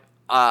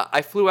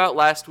 I flew out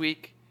last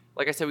week.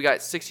 Like I said, we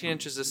got 16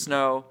 inches of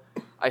snow.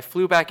 I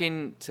flew back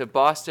into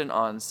Boston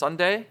on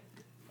Sunday.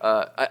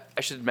 I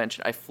should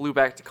mention I flew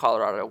back to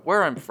Colorado,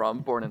 where I'm from,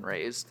 born and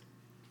raised.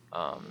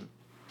 Darren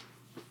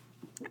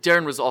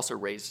was also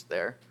raised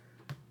there.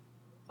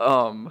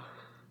 Yeah,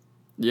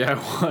 it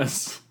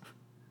was.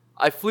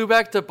 I flew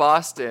back to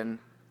Boston,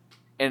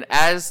 and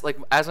as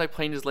my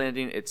plane is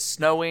landing, it's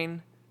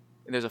snowing,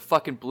 and there's a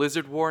fucking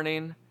blizzard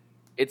warning.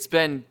 It's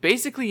been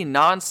basically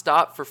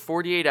nonstop for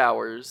 48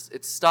 hours.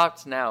 It's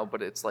stopped now,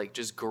 but it's like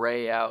just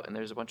gray out, and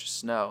there's a bunch of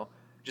snow.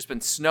 Just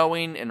been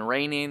snowing and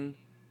raining.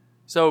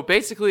 So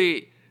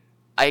basically,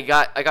 I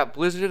got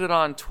blizzarded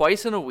on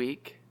twice in a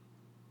week.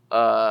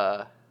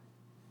 At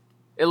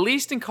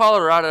least in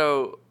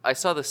Colorado, I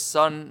saw the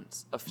sun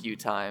a few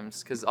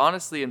times. Because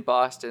honestly, in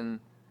Boston,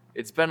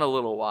 it's been a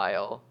little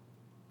while.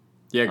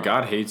 Yeah,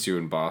 God hates you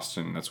in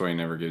Boston. That's why he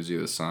never gives you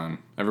the sun.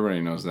 Everybody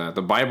knows that.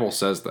 The Bible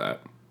says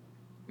that.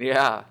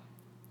 Yeah.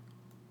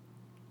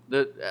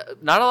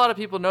 Not a lot of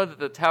people know that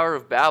the Tower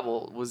of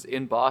Babel was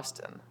in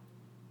Boston.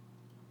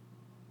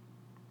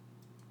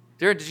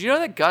 Darren, did you know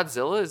that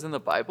Godzilla is in the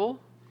Bible?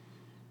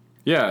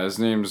 Yeah, his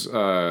name's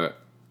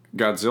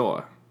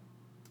Godzilla.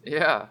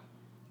 Yeah.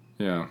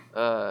 Yeah.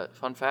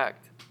 Fun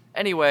fact.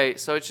 Anyway,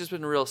 so it's just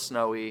been real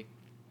snowy.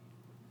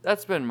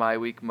 That's been my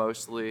week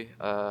mostly.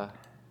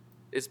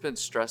 It's been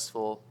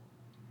stressful,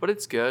 but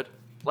it's good.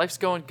 Life's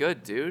going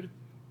good, dude.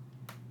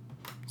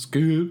 It's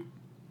good.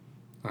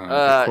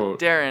 Quote.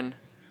 Darren.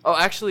 Oh,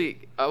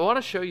 actually, I want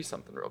to show you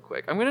something real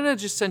quick. I'm gonna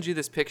just send you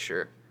this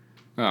picture.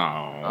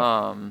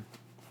 Oh.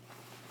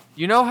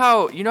 You know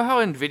how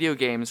in video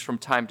games from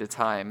time to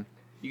time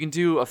you can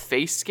do a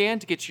face scan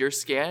to get your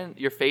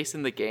face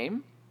in the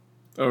game?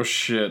 Oh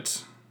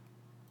shit.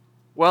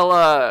 Well,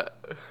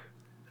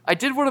 I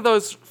did one of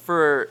those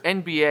for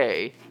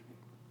NBA,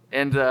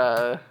 and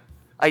I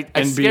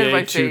scanned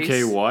my face. NBA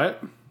 2K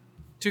what?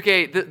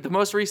 2K, the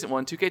most recent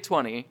one,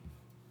 2K20.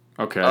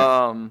 Okay.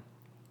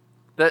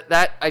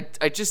 That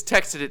I just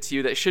texted it to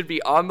you. That should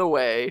be on the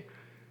way.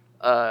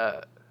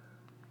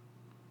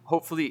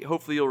 Hopefully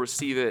you'll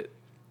receive it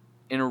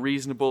in a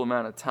reasonable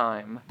amount of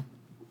time.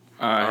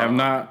 I have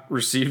not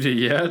received it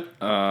yet.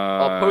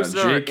 I'll post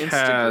it Jake on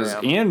has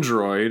Instagram.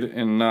 Android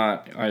and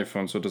not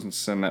iPhone, so it doesn't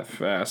send that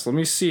fast. Let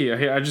me see.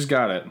 Hey, I just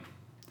got it.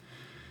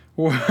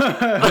 What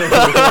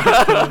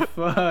the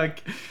fuck?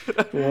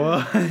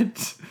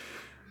 What?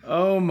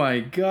 Oh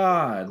my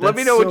god. Let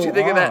me know what so you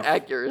think of that off.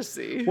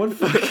 accuracy. What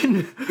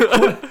fucking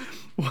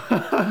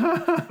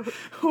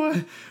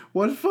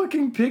what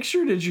fucking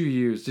picture did you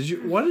use?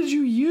 What did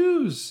you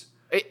use?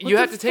 You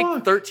have to take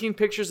 13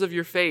 pictures of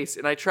your face,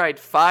 and I tried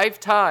 5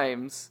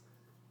 times,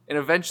 and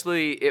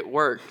eventually it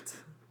worked.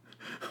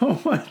 Oh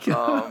my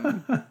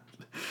god.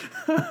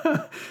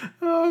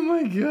 Oh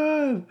my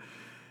god.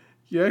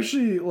 You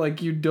actually,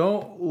 you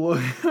don't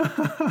look...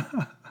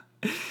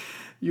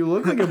 You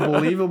look like a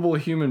believable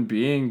human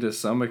being to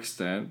some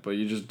extent, but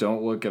you just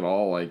don't look at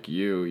all like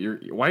you.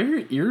 Why are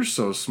your ears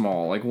so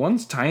small? Like,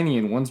 one's tiny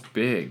and one's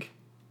big.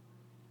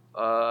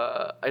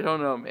 I don't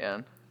know,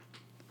 man.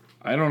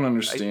 I don't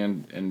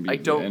understand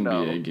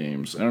NBA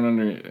games. I don't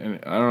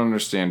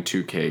understand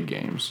 2K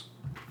games.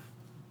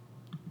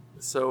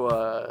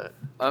 So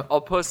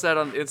I'll post that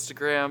on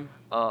Instagram.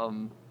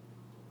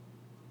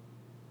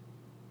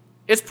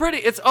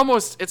 It's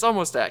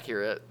almost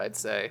accurate, I'd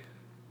say.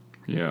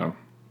 Yeah.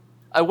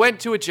 I went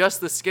to adjust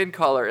the skin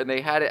color, and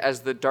they had it as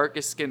the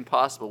darkest skin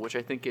possible, which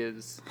I think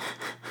is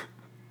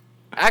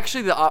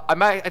actually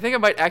I think it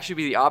might actually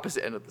be the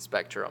opposite end of the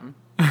spectrum.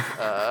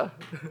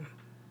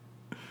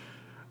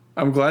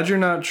 I'm glad you're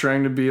not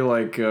trying to be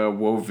like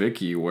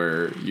Wovicki,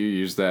 where you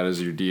use that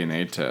as your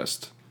DNA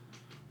test.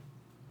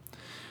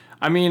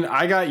 I mean,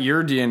 I got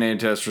your DNA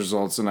test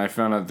results, and I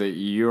found out that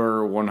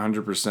you're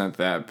 100%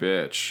 that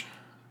bitch.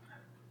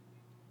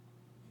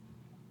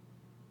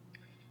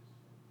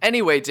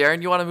 Anyway,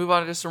 Darren, you want to move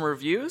on to some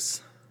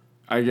reviews?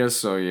 I guess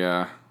so,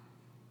 yeah.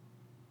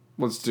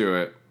 Let's do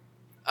it.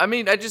 I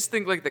mean, I just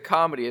think the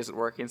comedy isn't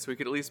working, so we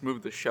could at least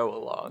move the show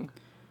along.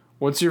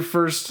 What's your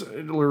first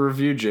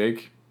review,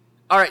 Jake?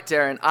 All right,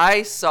 Darren,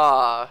 I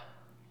saw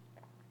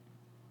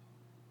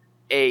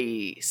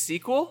a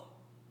sequel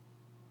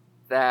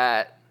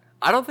that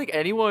I don't think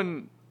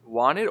anyone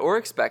wanted or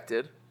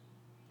expected.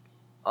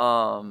 Getting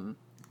a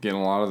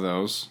lot of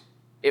those.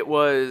 It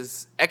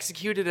was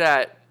executed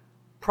at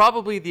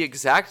probably the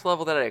exact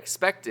level that I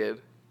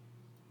expected,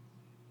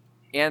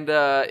 and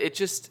it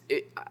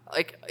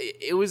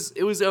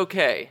was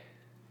okay.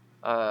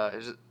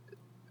 Do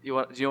you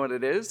know what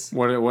it is?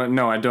 What?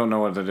 No, I don't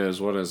know what it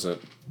is. What is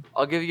it?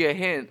 I'll give you a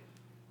hint.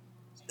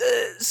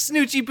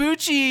 Snoochie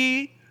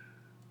Boochie.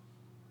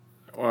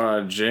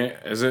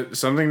 Is it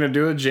something to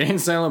do with Jay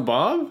and Silent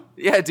Bob?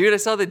 Yeah, dude, I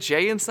saw the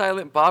Jay and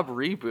Silent Bob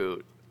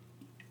reboot.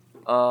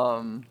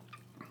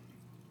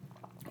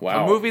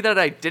 Wow. A movie that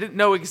I didn't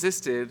know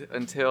existed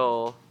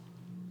until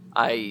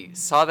I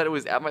saw that it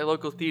was at my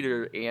local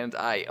theater, and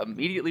I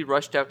immediately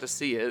rushed out to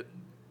see it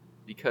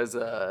because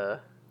I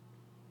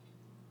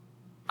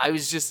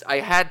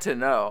had to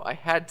know. I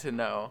had to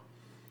know.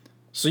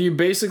 So you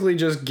basically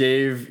just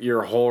gave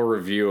your whole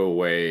review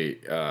away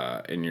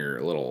in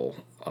your little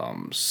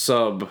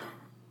sub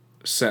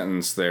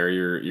sentence there,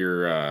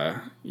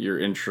 your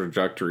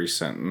introductory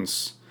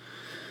sentence.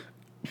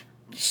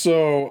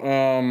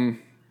 So,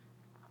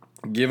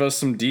 give us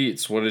some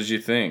deets. What did you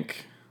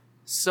think?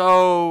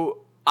 So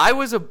I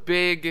was a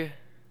big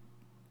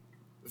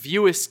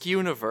View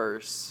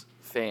Askewniverse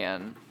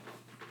fan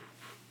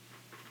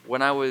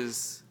when I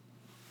was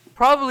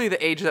probably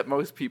the age that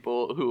most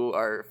people who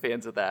are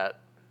fans of that,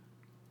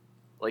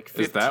 like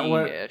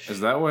 15-ish.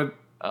 Is that what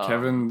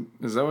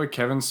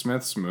Kevin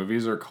Smith's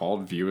movies are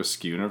called? View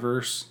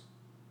Askewniverse?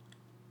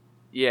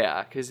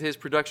 Yeah, because his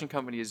production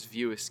company is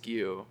View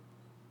Askew,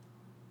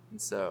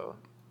 and so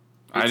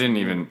I didn't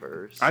even.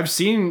 universe. I've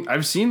seen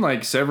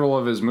like several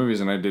of his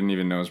movies, and I didn't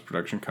even know his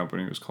production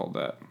company was called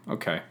that.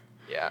 Okay.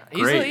 Yeah,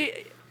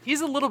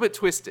 he's a little bit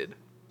twisted.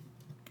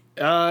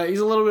 He's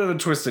a little bit of a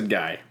twisted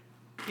guy.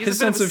 He's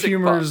His a bit sense of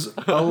humor is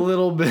a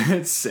little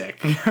bit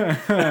sick.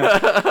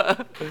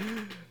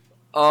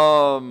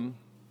 All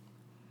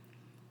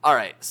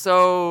right,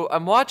 so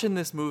I'm watching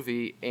this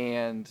movie,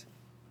 and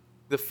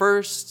the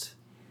first.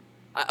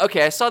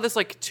 Okay, I saw this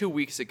like 2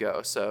 weeks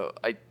ago, so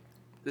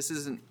this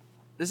isn't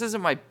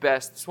my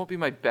best. This won't be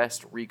my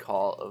best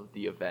recall of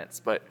the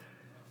events, but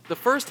the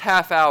first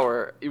half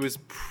hour it was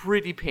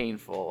pretty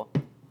painful,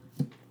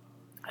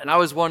 and I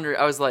was wondering.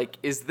 I was like,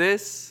 "Is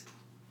this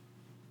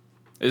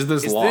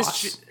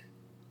Lost?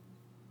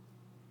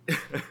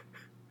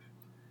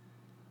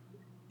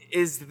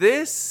 Is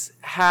this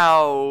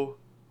how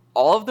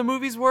all of the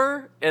movies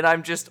were, and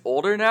I'm just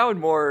older now and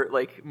more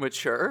like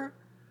mature,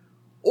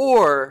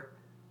 or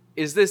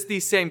is this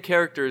these same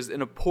characters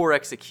in a poor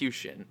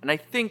execution?" And I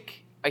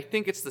think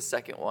it's the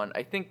second one.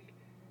 I think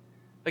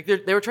like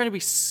they were trying to be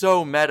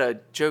so meta,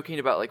 joking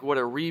about like what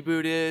a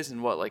reboot is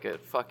and what like a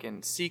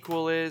fucking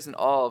sequel is and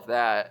all of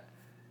that.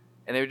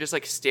 And they were just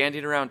like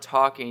standing around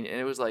talking, and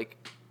it was like,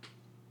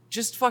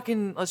 just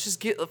fucking let's just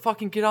get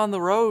on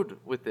the road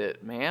with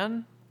it,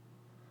 man.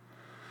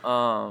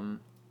 Then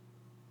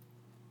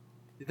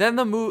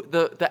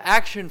the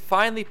action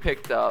finally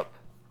picked up,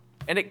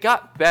 and it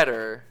got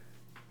better.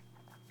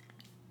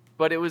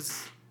 But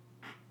it's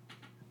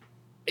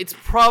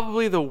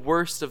probably the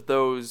worst of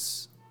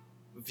those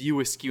View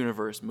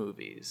Askewniverse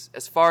movies,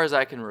 as far as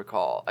I can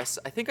recall. I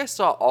think I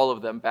saw all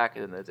of them back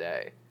in the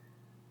day.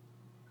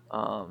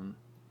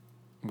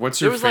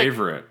 What's your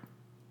favorite?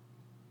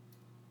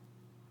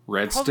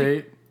 Red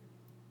State?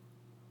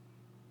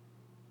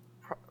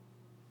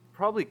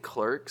 Probably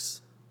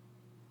Clerks.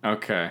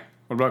 Okay.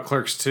 What about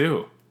Clerks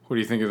 2? What do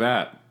you think of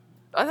that?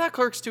 I thought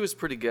Clerks 2 was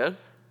pretty good.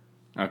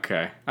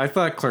 Okay. I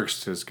thought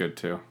Clerks 2 is good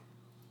too.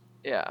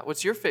 Yeah.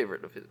 What's your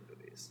favorite of his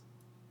movies?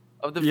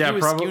 Of the View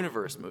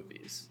Askewniverse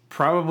movies?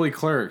 Probably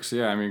Clerks.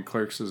 Yeah, I mean,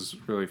 Clerks is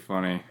really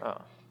funny.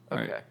 Oh,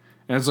 okay.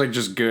 And it's like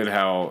just good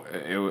how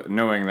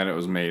knowing that it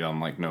was made on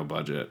like no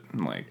budget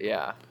and like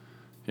yeah.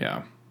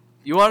 Yeah.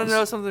 You want to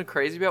know something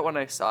crazy about when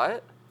I saw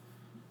it?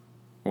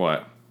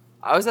 What?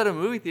 I was at a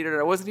movie theater and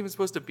I wasn't even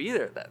supposed to be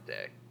there that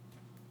day.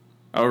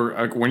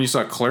 Oh, when you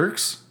saw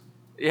Clerks?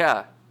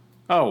 Yeah.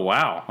 Oh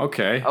wow.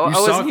 Okay. I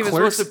wasn't even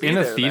Clerks supposed to be in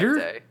a there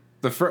theater?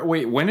 that day.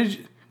 Wait, when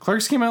did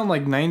Clerks came out in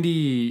like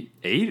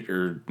 98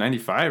 or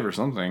 95 or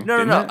something?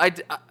 No.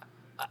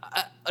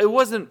 It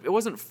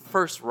wasn't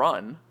first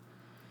run.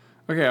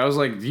 Okay, I was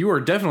like, you were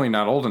definitely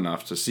not old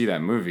enough to see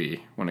that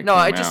movie when it came out. No,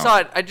 I just saw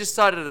it. I just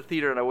saw it at a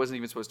theater, and I wasn't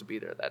even supposed to be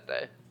there that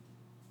day.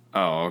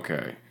 Oh,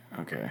 okay.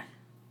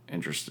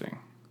 Interesting.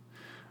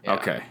 Yeah.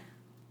 Okay.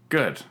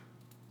 Good.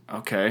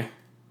 Okay.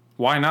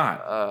 Why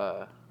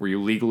not? Were you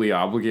legally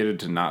obligated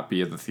to not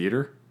be at the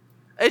theater?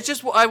 It's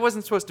just I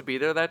wasn't supposed to be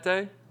there that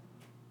day.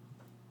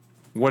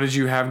 What did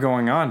you have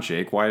going on,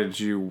 Jake? Why did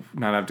you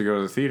not have to go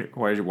to the theater?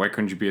 Why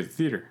couldn't you be at the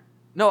theater?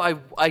 No,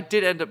 I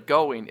did end up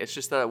going. It's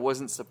just that I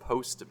wasn't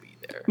supposed to be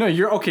there. No,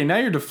 you're okay. Now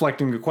you're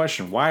deflecting the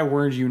question. Why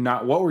weren't you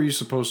not? What were you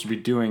supposed to be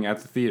doing at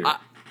the theater?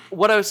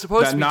 What I was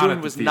supposed to be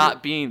doing was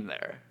not being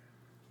there.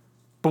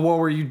 But what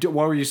were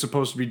you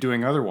supposed to be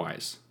doing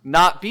otherwise?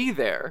 Not be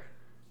there.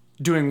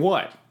 Doing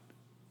what?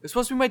 It's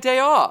supposed to be my day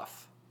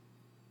off.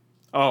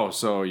 Oh,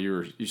 so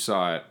you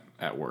saw it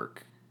at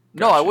work?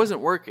 Gotcha. No, I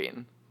wasn't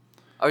working.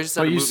 I was just.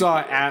 But you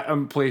saw it at a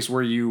place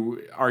where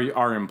you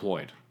are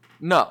employed.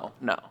 No.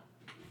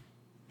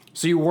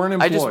 So you weren't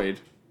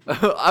employed.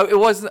 I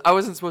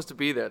wasn't supposed to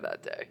be there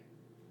that day.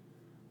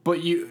 But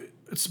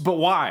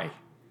why?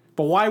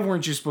 But why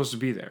weren't you supposed to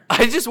be there?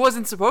 I just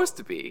wasn't supposed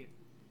to be.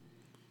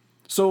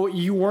 So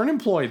you weren't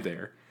employed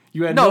there.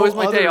 You had it was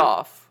my day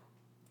off.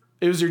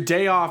 It was your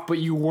day off, but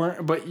you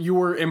weren't. But you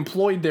were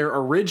employed there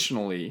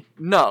originally.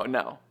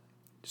 No.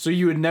 So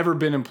you had never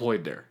been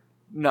employed there.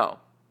 No.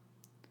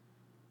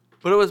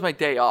 But it was my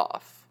day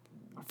off.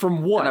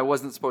 From what? And I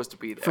wasn't supposed to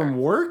be there. From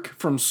work?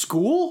 From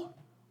school?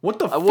 What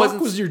the fuck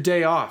was your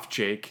day off,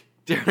 Jake?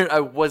 Darren, I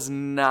was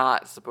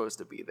not supposed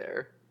to be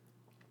there.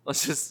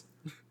 Let's just...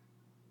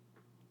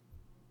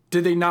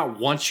 Did they not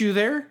want you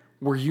there?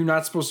 Were you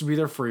not supposed to be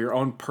there for your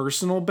own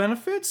personal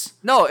benefits?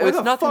 No, it was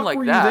nothing like that.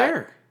 Why the fuck were you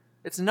there?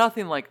 It's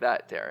nothing like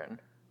that, Darren.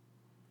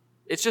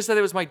 It's just that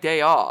it was my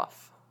day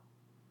off.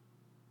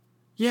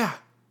 Yeah.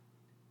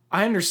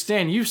 I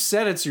understand. You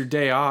said it's your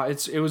day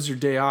off. It was your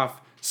day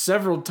off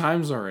several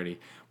times already.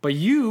 But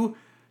you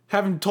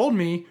haven't told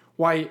me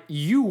why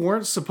you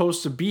weren't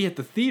supposed to be at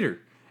the theater.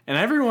 And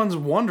everyone's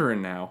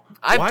wondering now.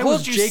 I've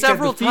told you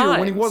several times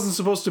when he wasn't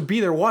supposed to be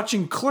there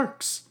watching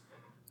Clerks?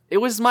 It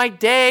was my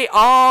day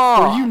off.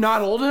 Were you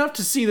not old enough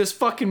to see this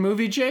fucking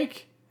movie,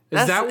 Jake?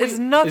 It's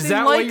nothing like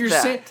that. What you're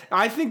saying?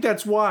 I think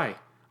that's why.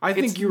 I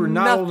think you were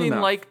not old enough.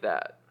 Nothing like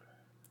that.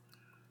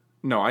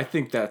 No, I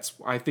think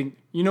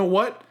you know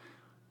what?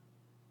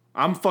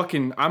 I'm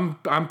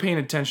paying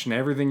attention to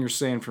everything you're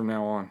saying from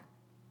now on.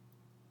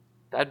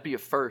 That'd be a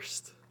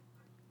first.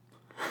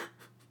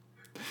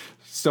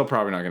 Still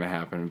probably not going to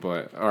happen,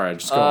 but all right,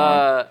 just go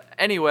on.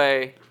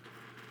 Anyway,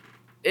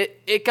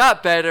 it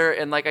got better,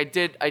 and like I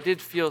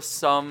did feel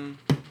some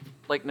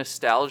like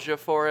nostalgia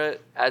for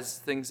it as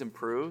things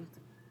improved.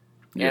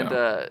 Yeah.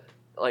 And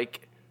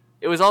like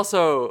it was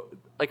also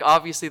like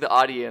obviously the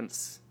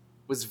audience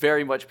was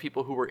very much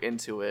people who were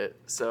into it.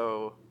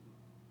 So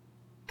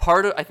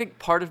I think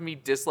part of me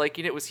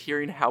disliking it was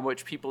hearing how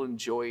much people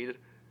enjoyed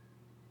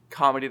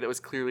comedy that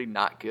was clearly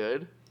not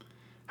good.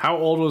 How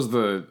old was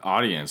the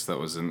audience that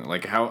was in?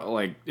 Like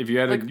if you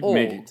had like to old.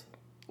 make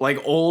like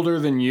older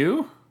than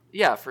you?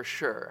 Yeah, for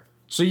sure.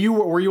 So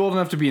were you old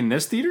enough to be in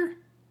this theater?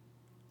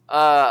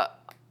 I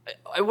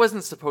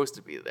wasn't supposed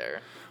to be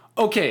there.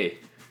 Okay.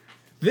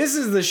 This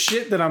is the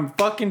shit that I'm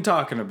fucking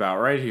talking about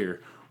right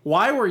here.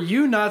 Why were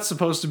you not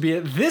supposed to be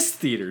at this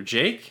theater,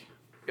 Jake?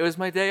 It was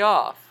my day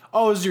off.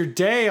 Oh, it was your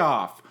day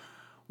off.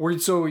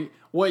 So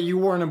what, you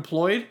weren't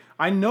employed?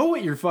 I know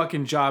what your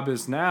fucking job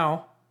is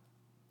now.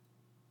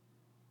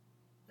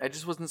 I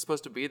just wasn't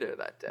supposed to be there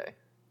that day.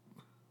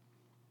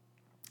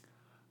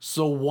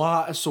 So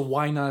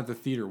why not at the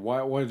theater?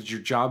 Why did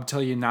your job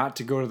tell you not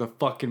to go to the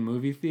fucking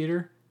movie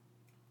theater?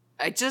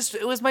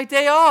 It was my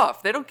day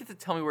off. They don't get to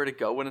tell me where to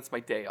go when it's my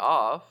day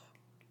off.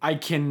 I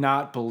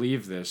cannot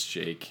believe this,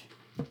 Jake.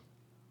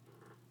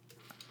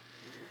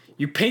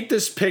 You paint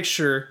this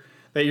picture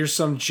that you're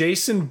some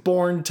Jason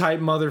Bourne type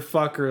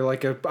motherfucker,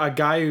 like a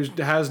guy who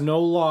has no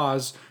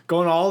laws,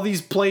 going to all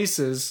these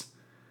places,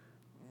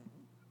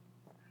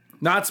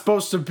 not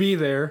supposed to be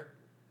there,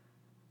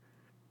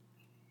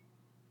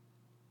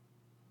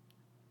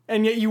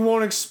 and yet you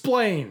won't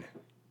explain.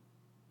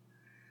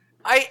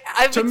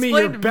 I've to me,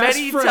 your explained best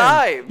many friend,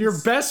 times.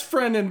 your best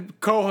friend and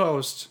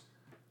co-host,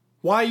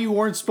 why you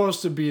weren't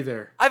supposed to be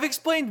there. I've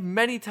explained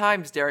many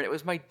times, Darren. It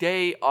was my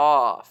day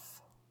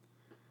off.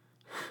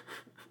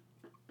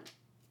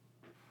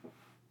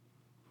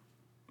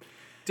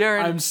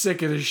 Darren, I'm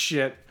sick of this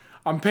shit.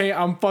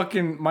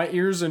 My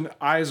ears and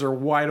eyes are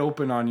wide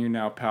open on you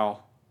now,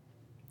 pal.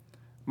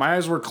 My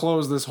eyes were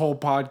closed this whole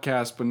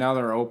podcast, but now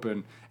they're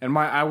open. And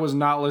I was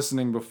not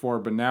listening before,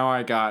 but now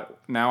I got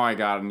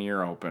an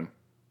ear open.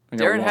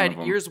 Darren had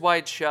ears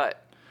wide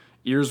shut.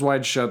 Ears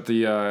Wide Shut,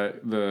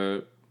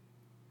 the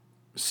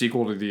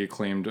sequel to the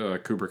acclaimed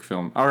Kubrick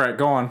film. All right,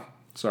 go on.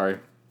 Sorry.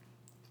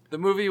 The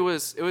movie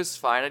was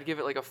fine. I'd give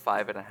it like a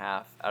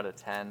 5.5 out of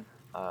 10.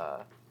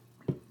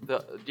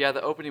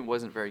 The opening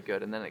wasn't very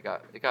good, and then it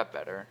got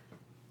better.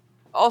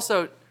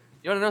 Also,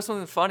 you want to know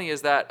something funny?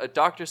 Is that a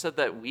doctor said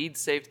that weed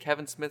saved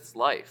Kevin Smith's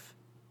life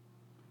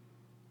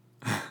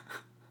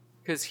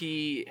because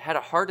he had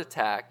a heart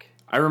attack.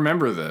 I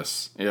remember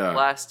this. Yeah.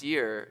 Last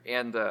year,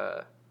 and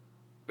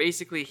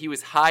basically he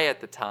was high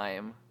at the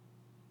time.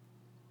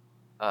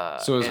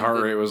 So his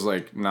heart rate was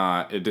like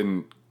it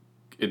didn't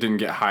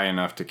get high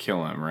enough to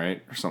kill him,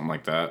 right? Or something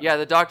like that. Yeah,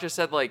 the doctor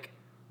said like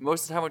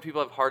most of the time when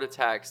people have heart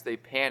attacks, they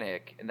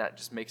panic and that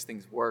just makes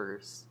things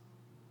worse.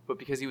 But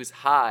because he was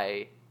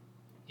high,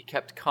 he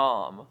kept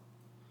calm.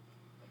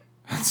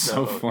 That's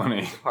so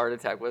funny. His heart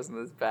attack wasn't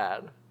as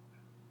bad.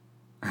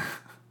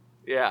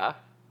 Yeah.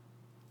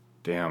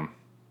 Damn.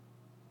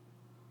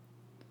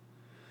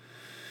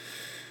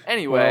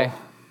 Anyway,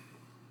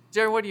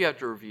 Darren, what do you have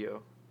to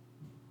review?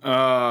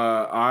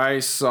 I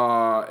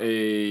saw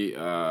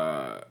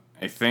a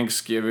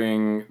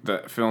Thanksgiving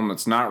film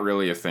that's not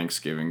really a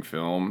Thanksgiving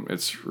film.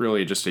 It's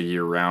really just a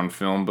year-round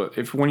film. But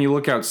when you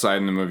look outside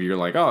in the movie, you're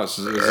like, oh, is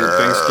it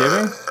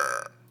Thanksgiving?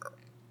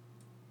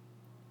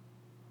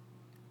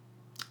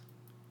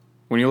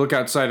 When you look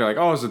outside, you're like,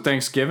 oh, is it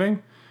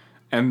Thanksgiving?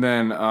 And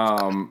then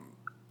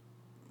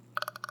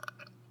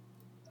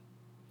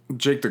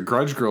Jake, the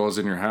Grudge Girl is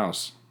in your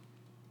house.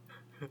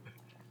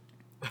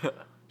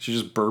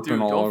 She's just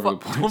burping all over the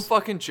place. Don't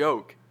fucking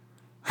joke,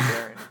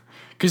 Darren.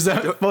 Because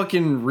that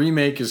fucking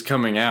remake is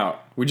coming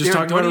out. We just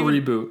talked about a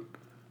reboot.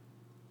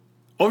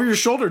 Over your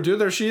shoulder, dude.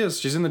 There she is.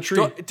 She's in the tree.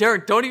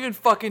 Darren, don't even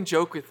fucking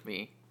joke with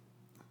me.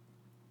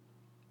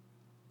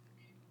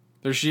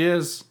 There she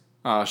is.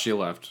 She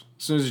left.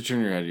 As soon as you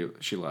turn your head,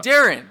 she left.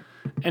 Darren,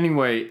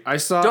 Anyway, I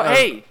saw.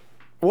 Hey,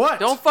 what?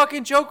 don't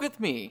fucking joke with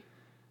me.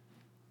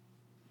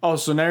 Oh,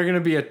 so now you're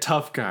gonna be a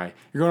tough guy.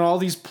 You're going to all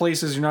these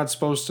places you're not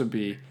supposed to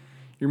be.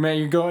 You're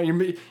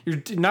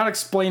not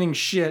explaining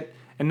shit,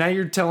 and now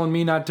you're telling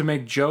me not to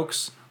make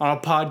jokes on a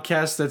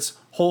podcast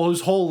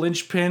whose whole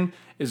linchpin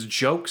is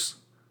jokes.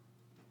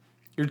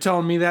 You're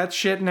telling me that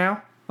shit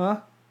now,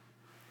 huh?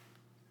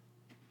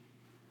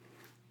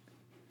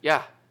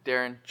 Yeah,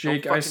 Darren.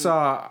 Jake, don't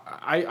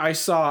fucking- I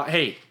saw.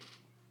 Hey,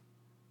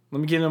 let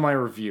me get into my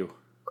review.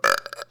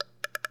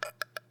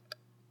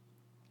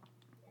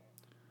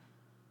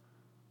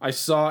 I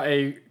saw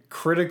a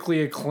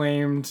critically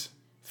acclaimed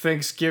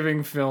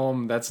Thanksgiving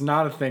film that's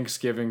not a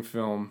Thanksgiving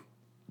film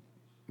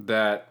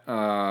that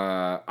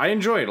I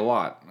enjoyed a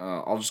lot.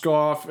 I'll just go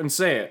off and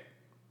say it.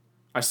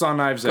 I saw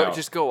Knives Out.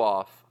 Just go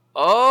off.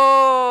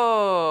 Oh.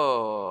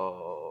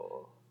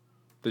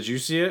 Did you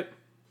see it?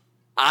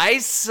 I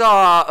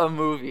saw a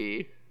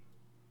movie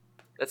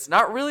that's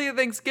not really a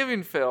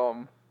Thanksgiving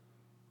film,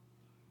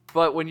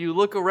 but when you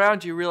look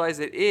around, you realize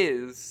it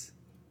is.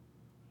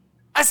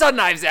 I saw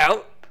Knives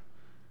Out.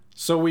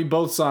 So we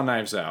both saw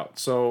Knives Out.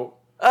 So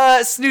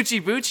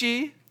Snoochie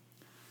Boochie.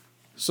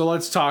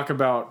 let's talk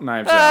about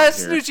Knives Out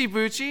here. Snoochie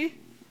Boochie.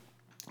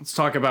 Let's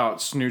talk about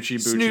Snoochie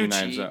Boochie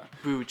Knives Out.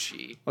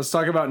 Boochie. Let's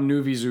talk about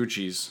Nuvi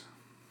Zuchis.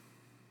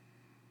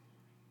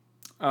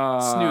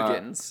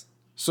 Snoogans.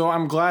 So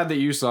I'm glad that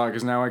you saw it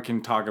because now I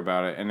can talk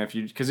about it. And if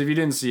you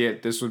didn't see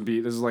it, this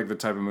is like the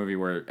type of movie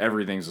where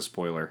everything's a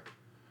spoiler.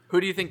 Who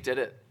do you think did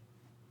it?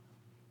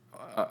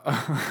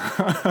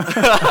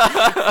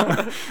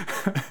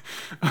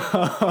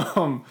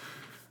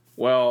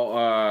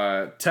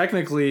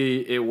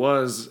 Technically it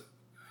was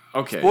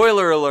okay.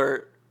 Spoiler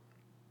alert.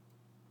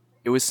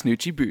 It was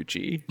Snoochie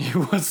Boochie. It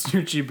was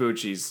Snoochie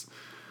Boochies.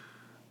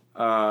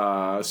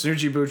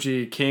 Snoochie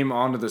Boochie came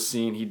onto the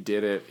scene. He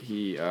did it.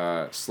 He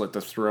slit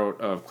the throat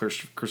of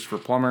Christopher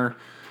Plummer.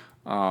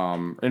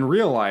 In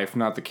real life,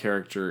 not the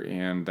character,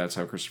 and that's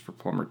how Christopher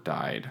Plummer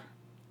died.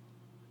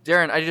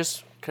 Darren,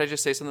 can I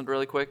just say something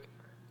really quick?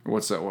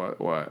 What's that?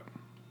 What?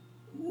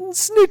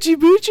 Snoochie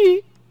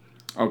Boochie.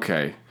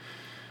 Okay.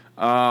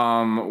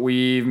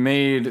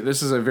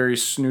 This is a very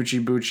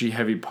Snoochie Boochie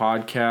heavy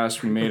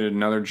podcast. We made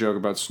another joke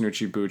about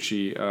Snoochie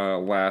Boochie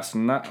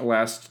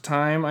last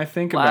time, I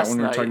think, about when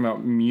we were talking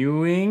about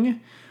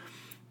mewing.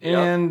 Yep.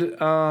 And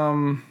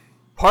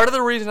part of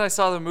the reason I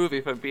saw the movie,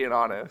 if I'm being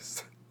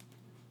honest.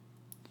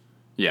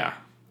 Yeah.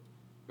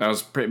 That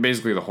was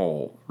basically the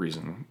whole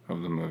reason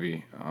of the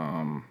movie.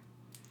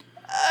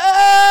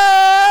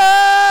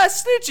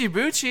 Snoochie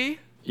Boochie.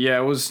 Yeah,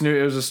 it was a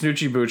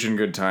Snoochie Boochin'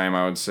 good time,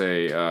 I would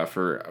say,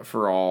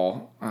 for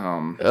all.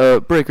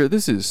 Breaker,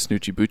 this is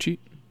Snoochie Boochie.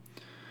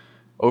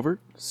 Over.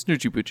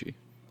 Snoochie Boochie.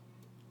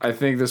 I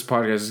think this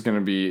podcast is going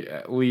to be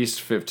at least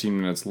 15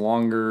 minutes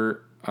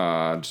longer,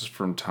 just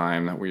from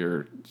time that we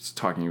are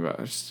talking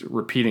about, just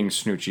repeating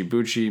Snoochie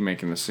Boochie,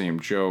 making the same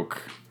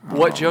joke.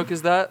 What joke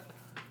is that?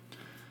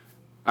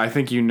 I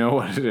think you know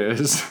what it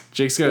is.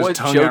 Jake's got his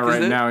tongue out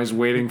right now. He's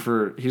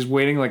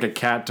waiting like a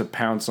cat to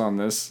pounce on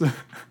this.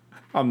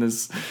 On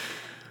this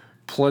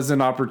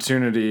pleasant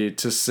opportunity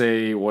to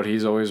say what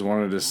he's always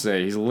wanted to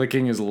say. He's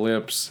licking his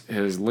lips.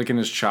 He's licking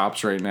his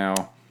chops right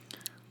now.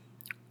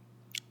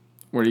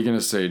 What are you going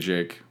to say,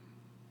 Jake?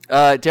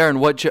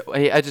 Darren,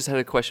 hey, I just had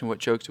a question. What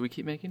jokes do we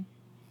keep making?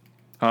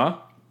 Huh?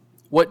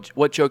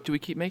 What joke do we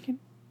keep making?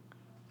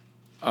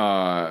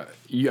 I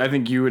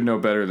think you would know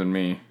better than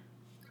me.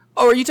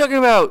 Oh, are you talking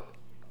about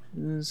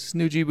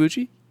Snoochie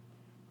Boochie?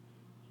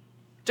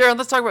 Darren,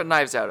 let's talk about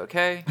Knives Out,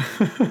 okay?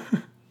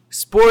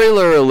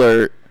 Spoiler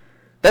alert.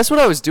 That's what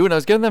I was doing. I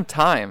was giving them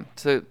time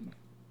to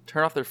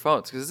turn off their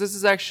phones. Because this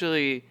is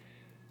actually,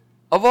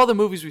 of all the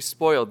movies we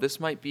spoiled, this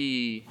might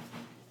be...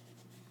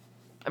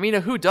 I mean,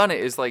 a whodunit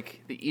is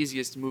like the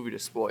easiest movie to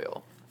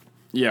spoil.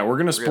 Yeah, we're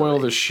going to spoil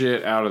the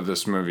shit out of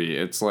this movie.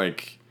 It's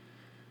like,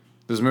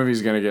 this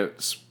movie's going to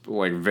get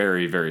like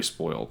very, very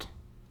spoiled.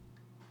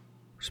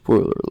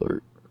 Spoiler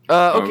alert.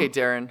 Okay,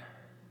 Darren.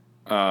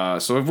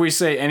 So if we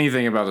say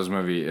anything about this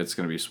movie, it's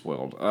going to be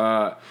spoiled.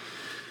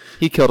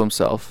 He killed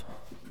himself.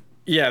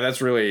 Yeah,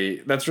 that's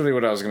really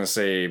what I was gonna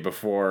say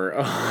before.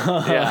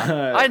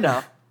 Yeah, I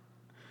know.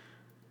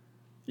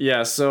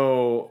 Yeah,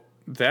 so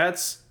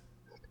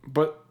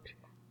but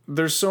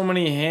there's so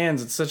many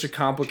hands. It's such a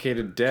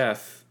complicated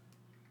death.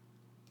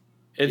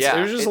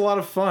 There's just a lot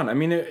of fun. I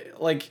mean,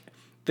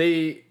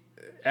 they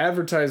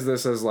advertise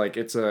this as like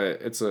it's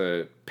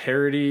a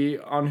parody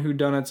on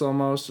whodunits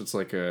almost. It's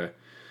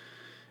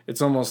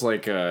almost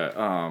like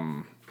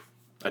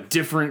a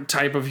different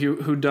type of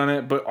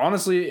whodunit, but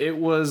honestly, it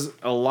was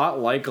a lot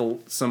like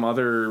some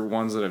other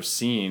ones that I've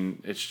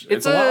seen. It's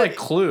a lot like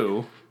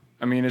Clue.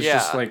 I mean, it's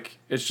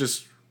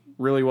just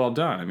really well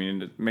done. I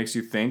mean, it makes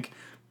you think.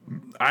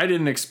 I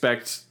didn't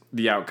expect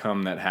the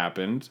outcome that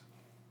happened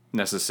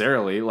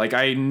necessarily. Like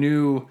I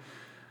knew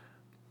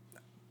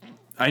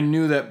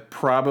that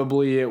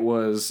probably it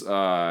was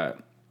a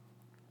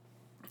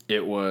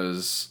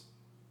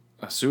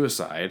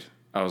suicide.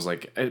 I was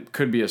like, it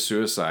could be a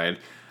suicide.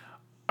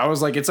 I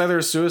was like, it's either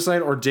a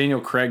suicide or Daniel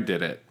Craig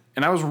did it,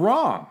 and I was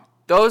wrong.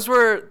 Those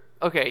were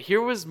okay.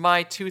 Here was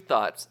my two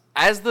thoughts.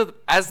 As the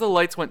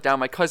lights went down,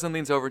 my cousin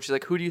leans over and she's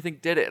like, "Who do you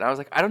think did it?" And I was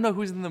like, "I don't know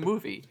who's in the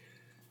movie."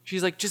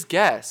 She's like, "Just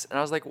guess." And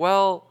I was like,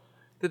 "Well,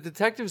 the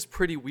detective's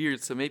pretty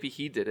weird, so maybe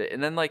he did it."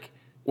 And then like,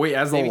 wait,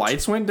 as the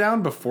lights went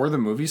down before the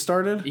movie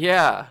started?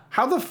 Yeah.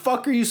 How the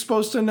fuck are you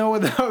supposed to know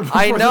without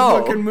before I know.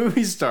 the fucking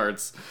movie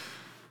starts?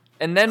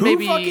 And then Who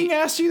maybe fucking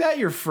asked you that?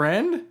 Your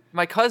friend?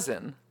 my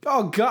cousin.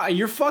 Oh god,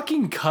 your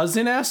fucking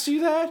cousin asked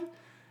you that?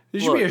 They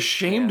should be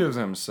ashamed of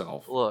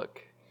themselves.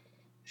 Look,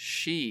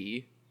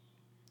 she.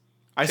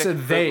 I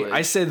said they.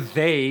 I said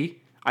they.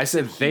 I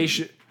said they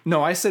should.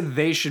 No, I said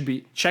they should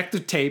be. Check the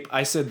tape.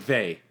 I said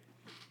they.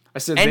 I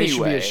said they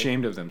should be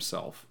ashamed of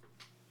themselves.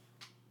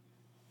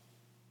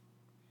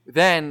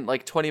 Then,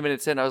 like 20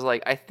 minutes in, I was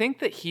like, I think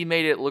that he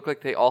made it look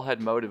like they all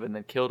had motive and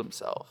then killed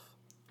himself.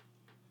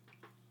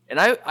 And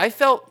I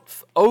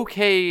felt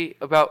okay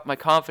about my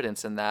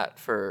confidence in that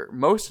for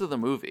most of the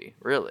movie,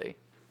 really.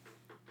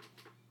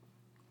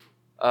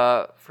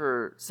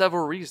 For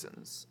several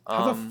reasons.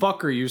 How the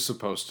fuck are you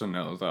supposed to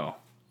know, though?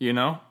 You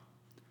know?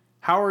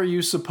 How are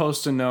you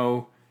supposed to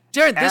know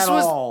Jared,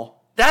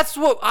 all? That's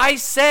what I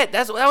said.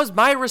 That was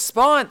my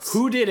response.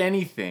 Who did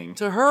anything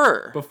to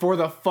her before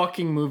the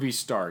fucking movie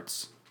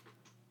starts?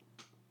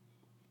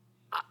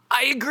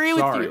 I agree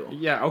with you.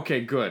 Yeah,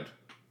 okay, good.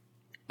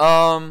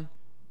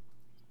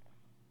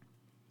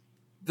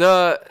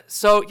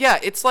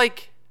 It's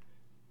like,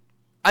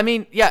 I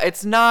mean, yeah,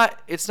 it's not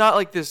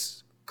like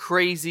this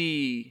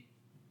crazy.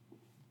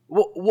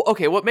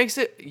 Okay, what makes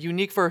it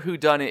unique for a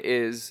whodunit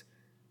is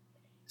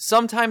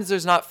sometimes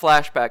there's not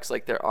flashbacks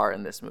like there are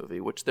in this movie,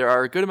 which there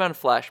are a good amount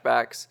of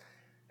flashbacks.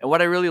 And what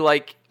I really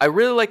like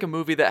a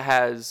movie that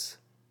has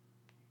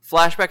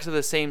flashbacks of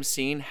the same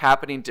scene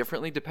happening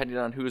differently depending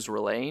on who's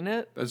relaying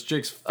it. That's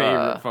Jake's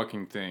favorite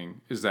fucking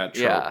thing, is that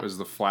trope, is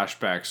the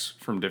flashbacks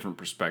from different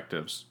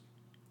perspectives.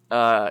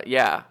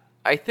 Yeah.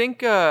 I think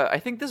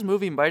this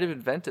movie might have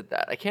invented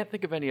that. I can't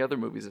think of any other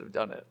movies that have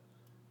done it.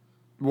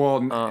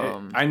 Well,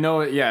 I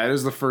know it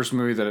is the first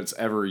movie that it's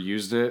ever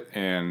used it,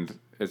 and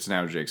it's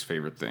now Jake's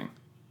favorite thing.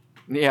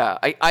 Yeah,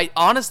 I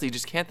honestly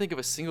just can't think of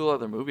a single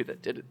other movie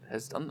that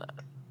has done that.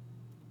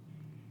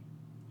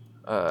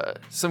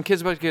 Some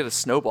kid's about to get a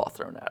snowball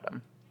thrown at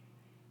him.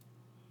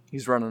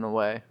 He's running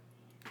away.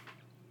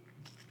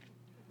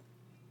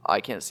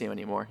 I can't see him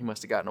anymore. He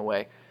must have gotten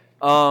away.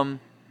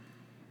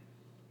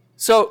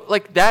 So,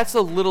 like, that's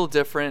a little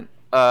different.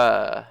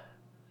 But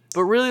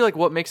really, like,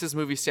 what makes this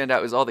movie stand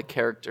out is all the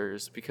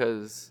characters,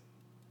 because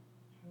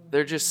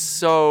they're just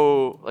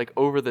so, like,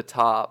 over the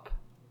top.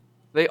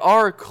 They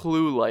are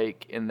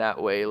Clue-like in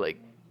that way, like.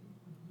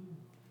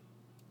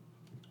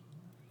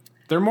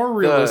 They're more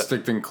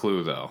realistic than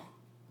Clue, though.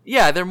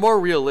 Yeah, they're more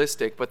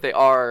realistic, but they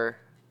are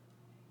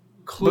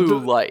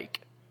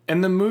Clue-like.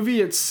 And the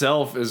movie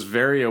itself is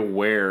very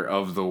aware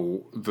of the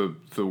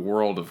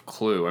world of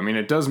Clue. I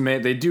mean,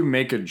 they do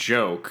make a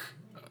joke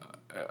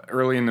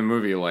early in the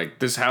movie, like,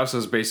 this house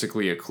is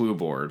basically a Clue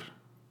board.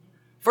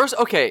 First,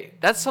 okay,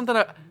 that's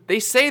something they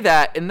say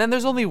that, and then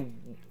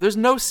there's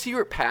no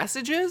secret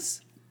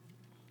passages?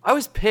 I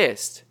was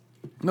pissed.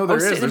 No, there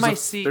is.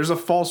 There's a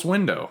false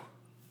window.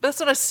 That's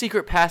not a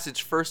secret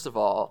passage, first of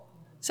all.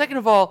 Second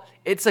of all,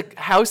 it's a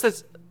house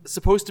that's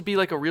supposed to be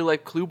like a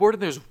real-life Clue board,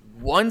 and there's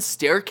one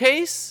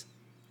staircase?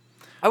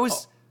 I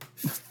was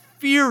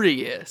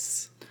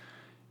furious.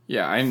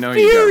 Yeah, I know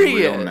you got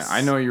real mad. I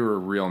know you were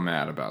real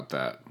mad about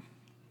that.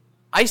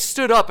 I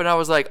stood up and I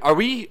was like, "Are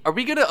we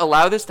gonna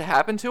allow this to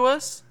happen to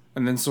us?"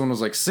 And then someone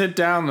was like, "Sit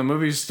down, the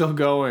movie's still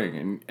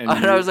going." And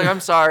I was like, "I'm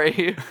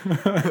sorry."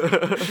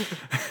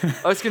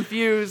 I was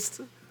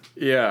confused.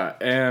 Yeah,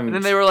 and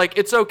then they were like,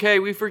 "It's okay,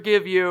 we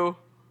forgive you."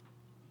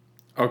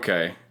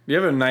 Okay. You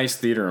have a nice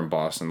theater in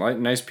Boston.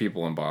 Nice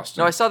people in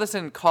Boston. No, I saw this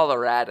in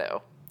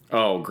Colorado.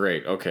 Oh,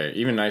 great. Okay.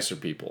 Even nicer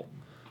people.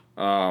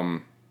 Yeah,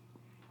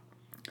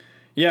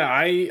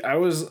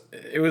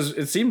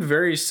 it seemed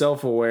very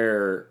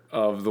self-aware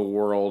of the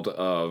world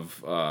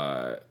of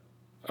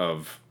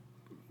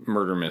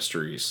murder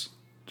mysteries.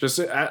 Just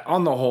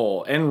on the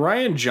whole. And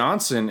Rian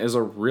Johnson is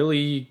a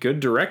really good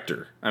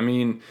director. I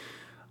mean,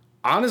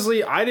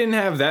 honestly, I didn't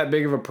have that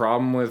big of a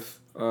problem with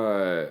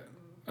The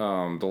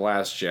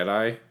Last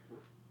Jedi.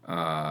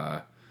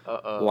 A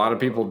lot of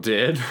people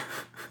did.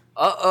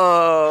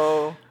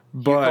 Uh-oh.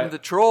 But here come the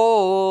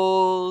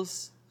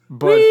trolls.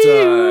 But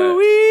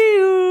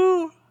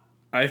wee-oo.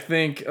 I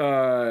think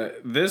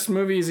this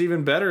movie is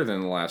even better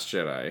than The Last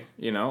Jedi.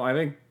 You know, I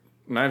think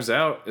Knives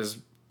Out is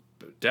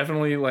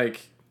definitely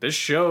like, this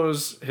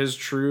shows his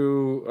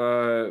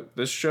true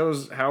this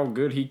shows how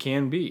good he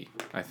can be.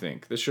 I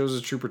think this shows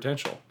his true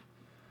potential.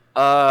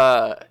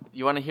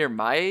 You want to hear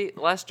my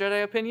Last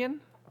Jedi opinion?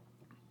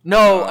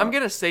 No, I'm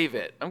gonna save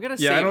it. I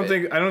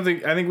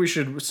think we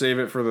should save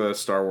it for the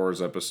Star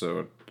Wars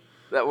episode.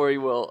 That we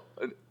will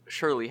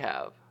surely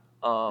have.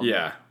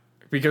 Yeah,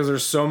 because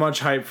there's so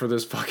much hype for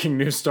this fucking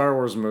new Star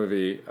Wars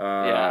movie.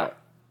 Yeah.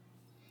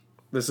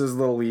 This is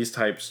the least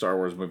hyped Star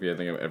Wars movie I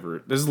think I've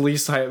ever. This is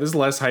least hype. This is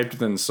less hyped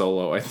than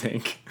Solo, I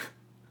think.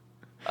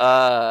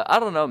 I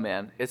don't know,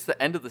 man. It's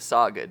the end of the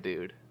saga,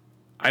 dude.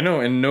 I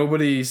know, and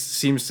nobody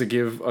seems to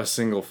give a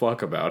single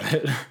fuck about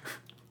it.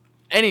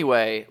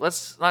 Anyway,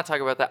 let's not talk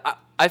about that.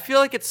 I feel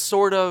like it's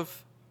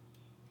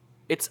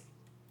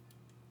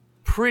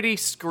pretty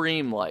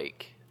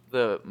Scream-like,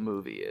 the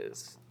movie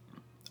is.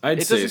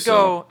 I'd say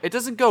so. It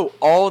doesn't go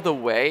all the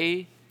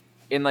way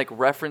in like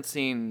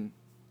referencing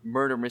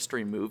murder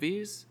mystery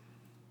movies.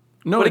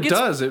 No, it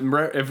does. It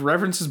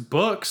references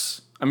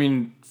books. I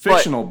mean,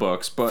 fictional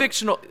books, but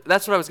fictional.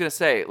 That's what I was gonna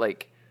say.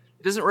 Like,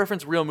 it doesn't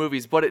reference real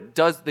movies, but it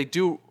does. They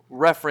do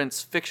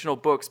reference fictional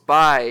books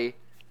by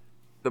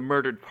the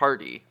murdered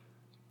party.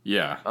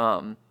 Yeah.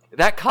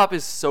 That cop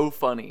is so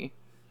funny.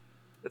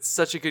 That's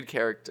such a good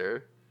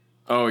character.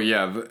 Oh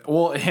yeah.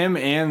 Well, him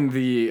and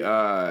the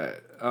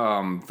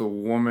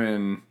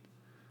woman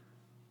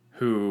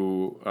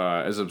who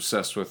is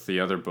obsessed with the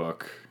other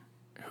book,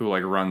 who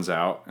like runs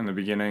out in the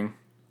beginning,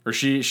 or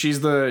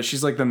she's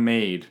like the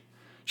maid.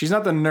 She's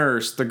not the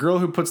nurse. The girl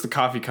who puts the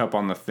coffee cup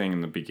on the thing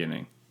in the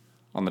beginning,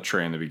 on the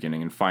tray in the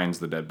beginning, and finds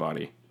the dead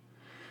body.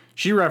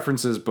 She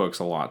references books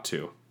a lot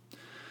too.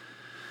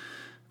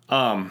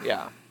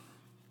 Yeah.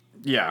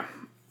 Yeah.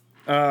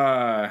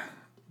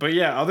 But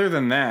yeah, other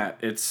than that,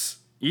 it's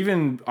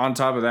even on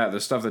top of that, the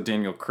stuff that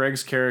Daniel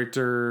Craig's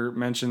character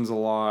mentions a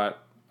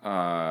lot.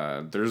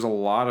 There's a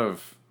lot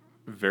of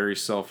very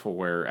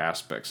self-aware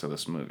aspects of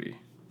this movie.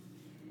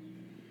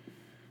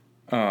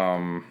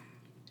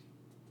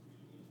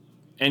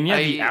 And yeah,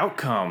 the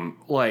outcome,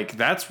 like,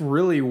 that's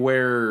really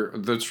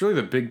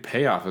the big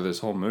payoff of this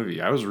whole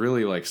movie. I was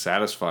really, like,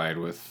 satisfied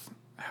with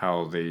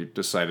how they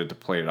decided to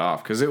play it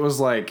off. Because it was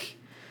like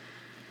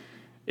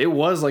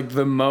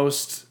the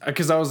most,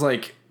 because I was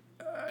like,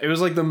 it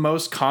was like the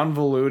most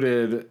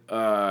convoluted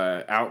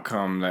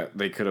outcome that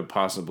they could have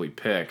possibly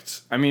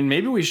picked. I mean,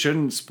 maybe we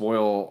shouldn't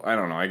spoil, I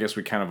don't know, I guess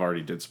we kind of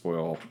already did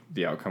spoil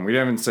the outcome. We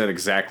haven't said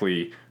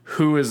exactly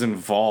who is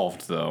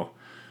involved, though.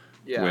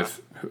 Yeah.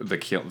 With the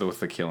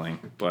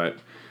killing, but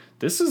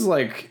this is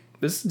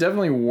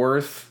definitely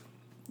worth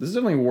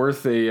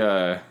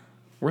a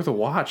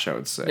watch, I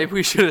would say. Maybe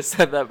we should have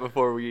said that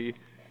before we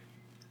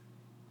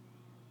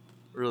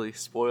really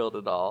spoiled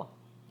it all.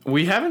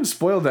 We haven't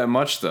spoiled that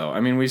much, though. I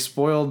mean, we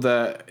spoiled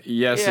that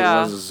it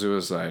was a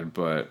suicide,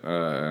 but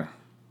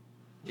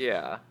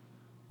yeah,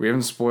 we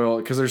haven't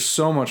spoiled because there's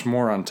so much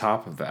more on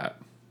top of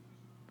that.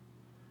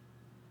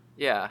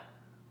 Yeah.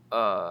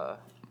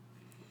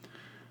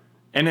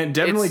 And it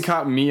definitely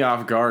caught me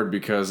off guard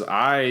because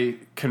I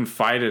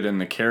confided in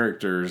the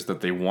characters that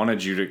they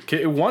wanted you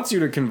to. It wants you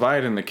to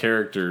confide in the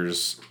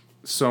characters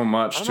so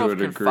much to a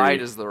degree.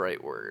 Confide is the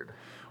right word.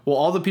 Well,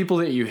 all the people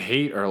that you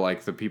hate are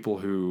like the people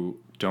who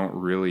don't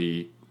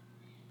really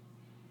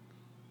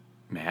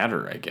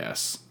matter, I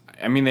guess.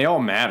 I mean, they all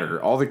matter.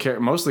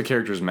 Most of the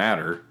characters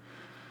matter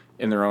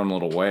in their own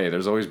little way.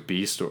 There's always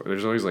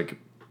There's always like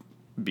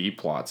B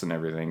plots and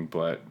everything,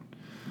 but.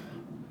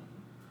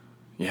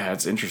 Yeah,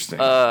 it's interesting.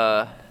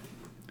 I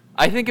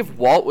think if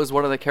Walt was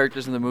one of the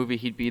characters in the movie,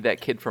 he'd be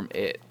that kid from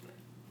It.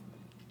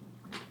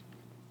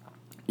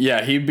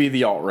 Yeah, he'd be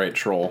the alt-right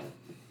troll.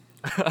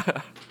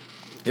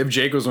 If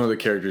Jake was one of the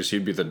characters,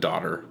 he'd be the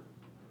daughter.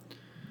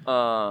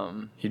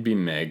 He'd be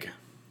Meg.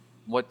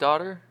 What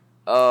daughter?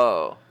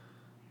 Oh.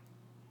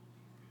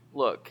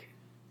 Look.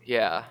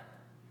 Yeah.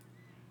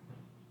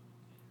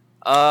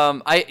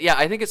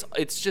 I think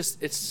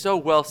it's so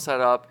well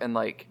set up, and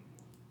like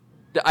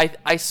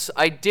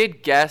I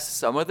did guess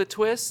some of the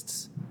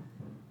twists,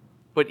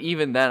 but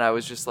even then I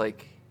was just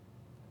like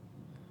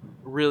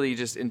really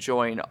just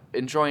enjoying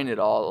it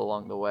all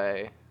along the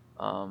way.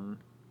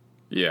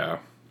 Yeah.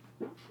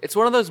 It's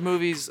one of those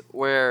movies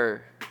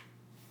where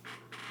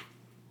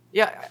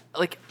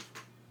like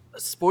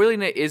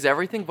spoiling it is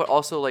everything, but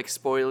also like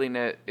spoiling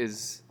it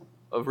is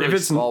a really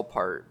small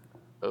part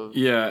of.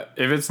 Yeah,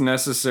 if it's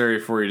necessary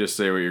for you to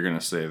say what you're going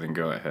to say, then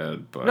go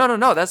ahead, but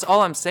No, that's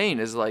all I'm saying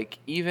is like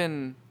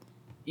even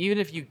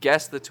if you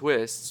guess the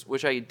twists,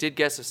 which I did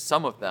guess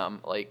some of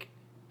them, like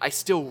I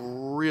still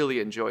really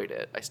enjoyed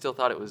it. I still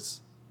thought it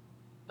was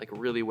like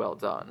really well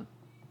done.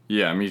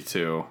 Yeah, me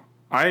too.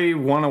 I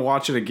want to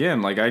watch it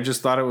again. Like I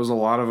just thought it was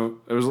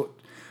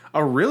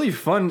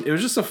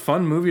just a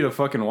fun movie to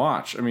fucking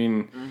watch. I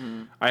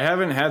mean, I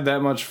haven't had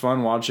that much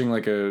fun watching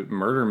like a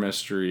murder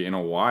mystery in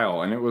a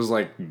while, and it was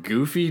like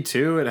goofy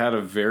too. It had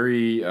a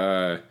very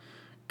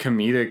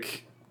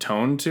comedic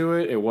tone to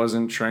it. It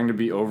wasn't trying to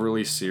be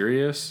overly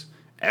serious.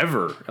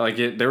 Ever. Like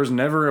there was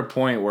never a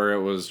point where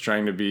it was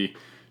trying to be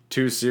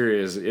too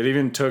serious. It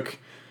even took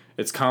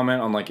its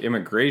comment on like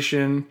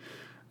immigration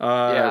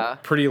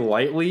pretty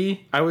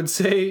lightly, I would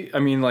say. I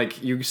mean,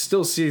 like you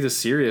still see the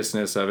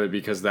seriousness of it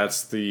because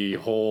that's the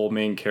whole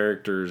main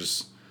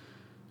character's,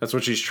 that's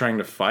what she's trying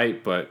to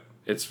fight, but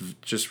it's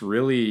just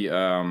really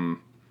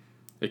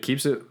it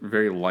keeps it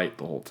very light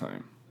the whole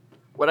time.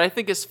 What I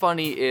think is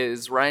funny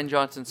is Rian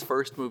Johnson's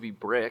first movie,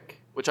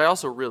 Brick, which I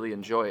also really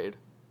enjoyed.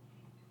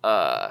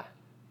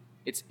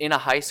 It's in a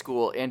high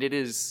school, and it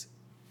is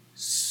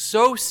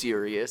so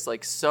serious,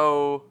 like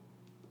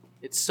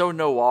it's so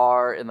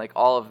noir and like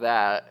all of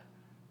that.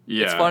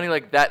 Yeah. It's funny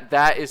like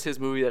that is his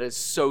movie that is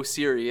so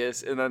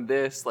serious, and then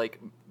this like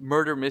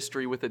murder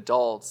mystery with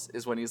adults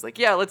is when he's like,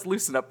 yeah, let's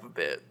loosen up a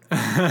bit.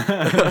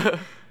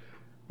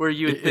 Where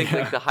you would think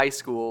like the high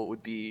school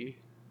would be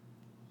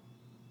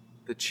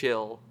the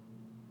chill.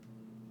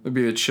 It'd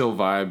be the chill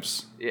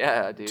vibes.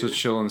 Yeah, dude. To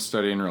chill and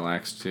study and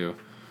relax too.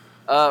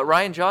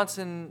 Rian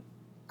Johnson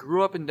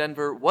grew up in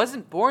Denver,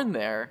 wasn't born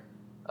there,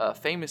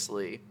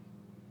 famously.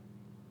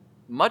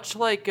 Much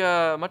like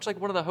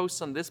one of the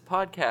hosts on this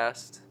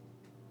podcast.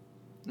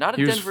 Not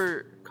a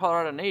Denver,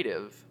 Colorado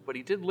native, but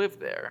he did live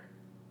there.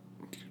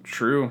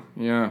 True,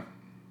 yeah.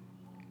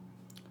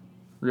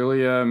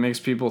 Really makes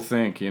people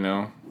think, you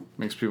know?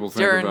 Makes people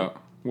think Darren,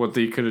 about what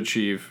they could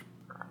achieve.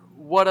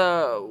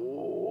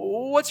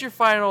 What's your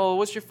final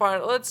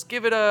let's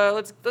give it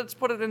let's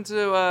put it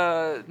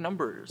into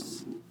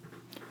numbers.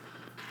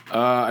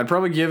 I'd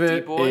probably give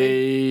it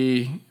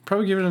a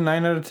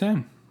 9 out of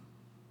 10.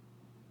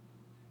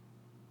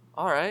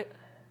 All right.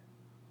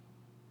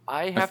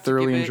 I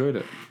thoroughly enjoyed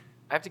it.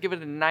 I have to give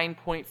it a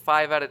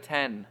 9.5 out of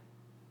 10.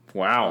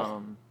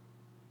 Wow.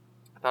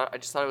 I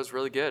just thought it was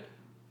really good.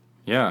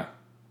 Yeah.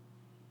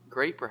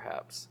 Great,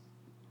 perhaps.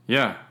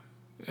 Yeah.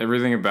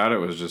 Everything about it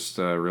was just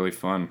really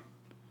fun.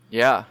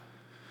 Yeah.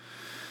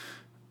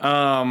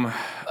 Yeah,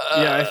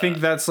 I think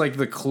that's like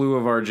the clue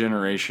of our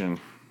generation.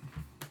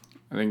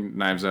 I think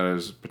Knives Out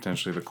is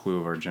potentially the clue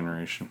of our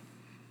generation.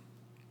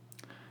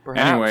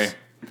 Perhaps. Anyway,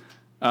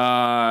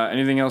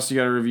 anything else you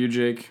got to review,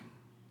 Jake?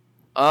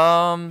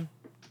 I'll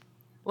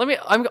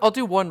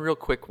do one real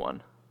quick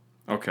one.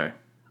 Okay.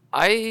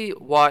 I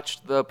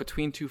watched the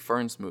Between Two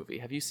Ferns movie.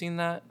 Have you seen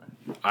that?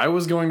 I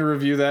was going to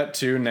review that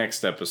too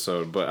next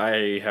episode, but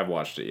I have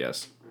watched it,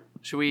 yes.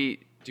 Do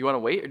you want to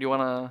wait or do you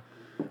want to?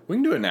 We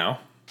can do it now.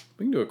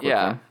 We can do a quick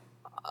one.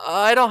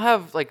 I don't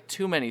have like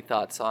too many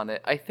thoughts on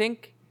it. I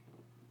think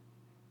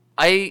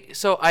I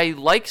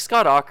like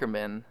Scott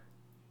Aukerman.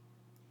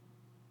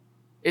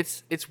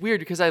 It's weird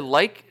because I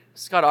like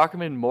Scott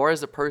Aukerman more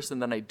as a person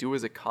than I do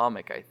as a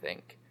comic, I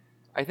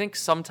think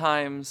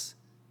sometimes,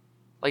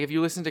 like if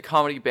you listen to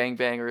Comedy Bang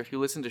Bang or if you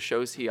listen to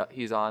shows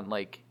he's on,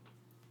 like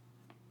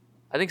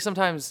I think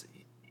sometimes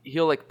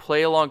he'll like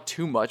play along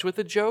too much with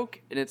a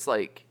joke, and it's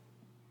like,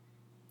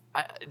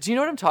 do you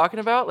know what I'm talking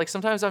about? Like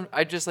sometimes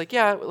I just like,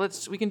 yeah,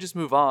 we can just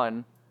move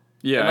on.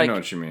 Yeah, and, like, I know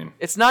what you mean.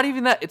 It's not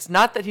even that. It's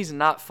not that he's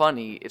not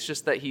funny. It's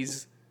just that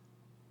he's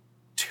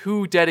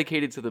too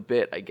dedicated to the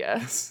bit, I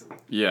guess.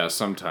 Yeah,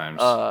 sometimes.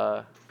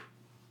 So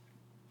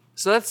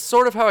that's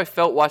sort of how I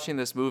felt watching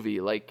this movie.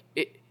 Like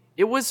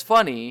it was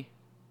funny,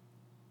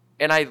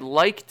 and I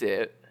liked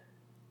it,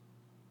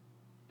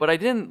 but I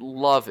didn't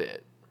love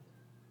it.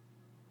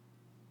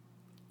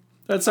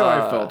 That's how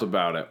I felt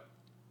about it.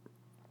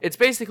 It's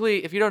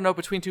basically, if you don't know,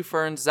 Between Two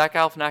Ferns, Zach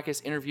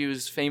Galifianakis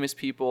interviews famous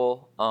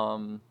people.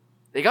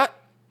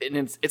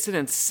 It's an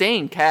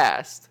insane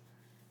cast.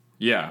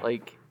 Yeah.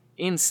 Like,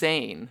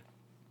 insane.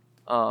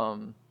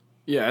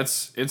 Yeah,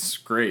 it's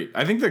great.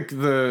 I think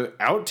the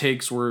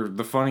outtakes were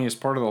the funniest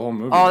part of the whole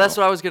movie. Oh, that's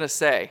what I was going to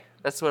say.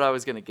 That's what I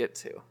was going to get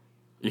to.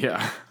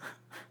 Yeah.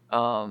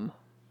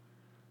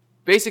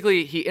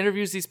 Basically, he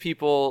interviews these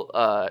people.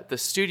 The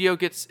studio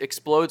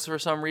explodes for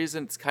some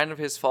reason. It's kind of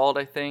his fault,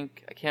 I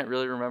think. I can't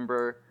really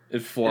remember.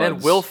 It floods. And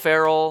then Will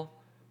Ferrell,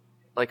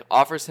 like,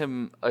 offers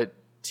him a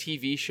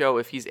TV show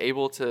if he's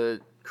able to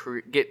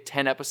get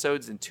 10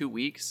 episodes in 2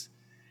 weeks.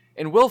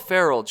 And Will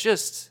Ferrell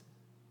just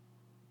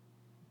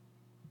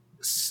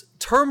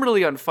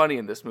terminally unfunny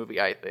in this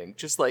movie, I think.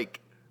 Just like,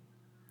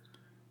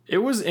 it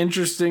was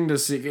interesting to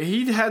see.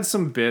 He had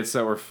some bits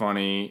that were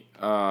funny.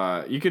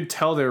 You could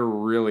tell they were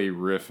really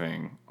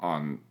riffing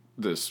on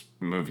this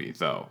movie,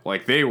 though.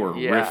 Like, they were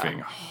riffing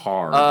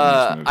hard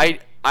on this movie.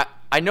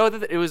 I know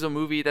that it was a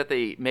movie that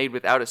they made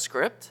without a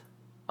script,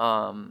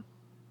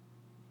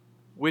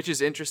 which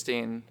is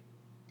interesting.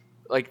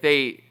 Like,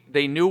 they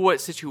knew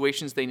what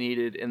situations they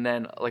needed, and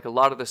then, like, a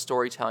lot of the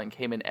storytelling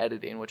came in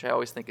editing, which I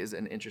always think is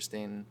an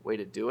interesting way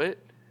to do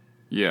it.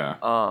 Yeah.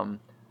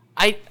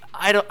 I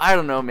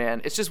don't know,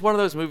 man. It's just one of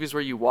those movies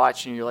where you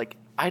watch and you're like,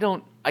 I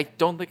don't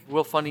think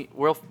Will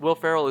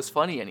Ferrell is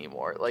funny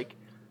anymore. Like,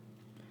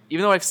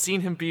 even though I've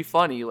seen him be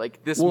funny,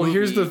 like this movie. Well,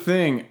 here's the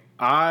thing.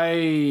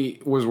 I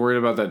was worried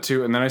about that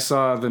too, and then I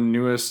saw the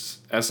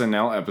newest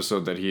SNL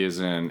episode that he is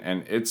in,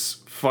 and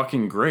it's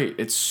fucking great.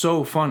 It's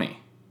so funny.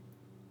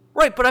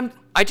 Right, but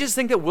I just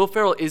think that Will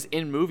Ferrell is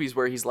in movies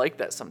where he's like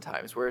that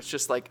sometimes, where it's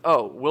just like,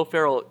 oh, Will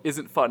Ferrell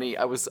isn't funny.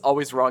 I was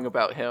always wrong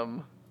about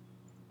him.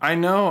 I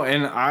know,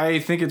 and I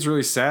think it's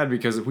really sad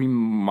because we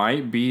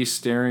might be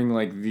staring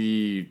like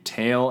the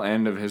tail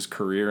end of his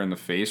career in the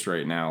face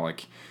right now.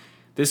 Like,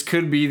 this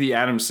could be the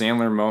Adam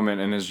Sandler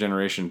moment in his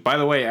generation. By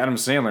the way, Adam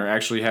Sandler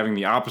actually having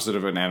the opposite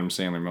of an Adam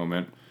Sandler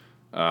moment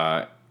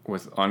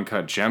with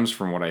Uncut Gems,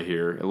 from what I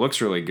hear. It looks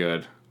really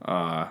good.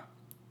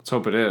 Let's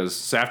hope it is.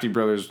 Safdie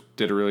brothers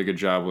did a really good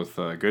job with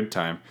Good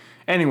Time.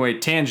 Anyway,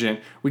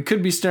 tangent. We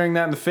could be staring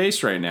that in the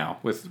face right now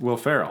with Will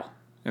Ferrell.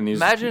 And these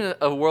Imagine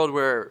a world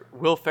where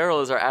Will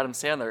Ferrell is our Adam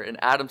Sandler and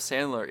Adam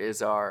Sandler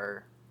is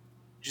our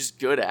just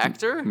good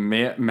actor.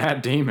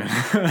 Matt Damon.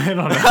 I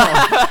don't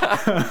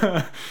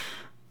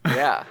know.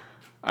 Yeah.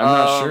 I'm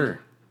not sure.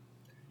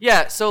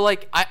 Yeah, so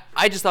like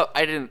I just thought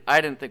I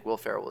didn't think Will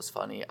Ferrell was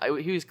funny.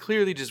 He was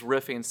clearly just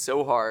riffing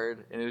so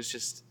hard, and it was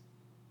just.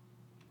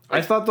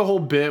 I thought the whole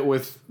bit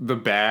with the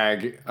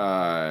bag,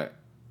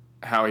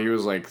 how he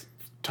was like,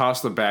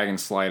 toss the bag and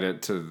slide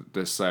it to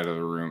this side of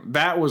the room.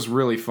 That was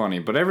really funny,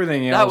 but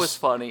everything else. That was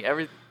funny.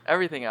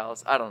 Everything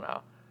else, I don't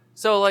know.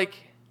 So like.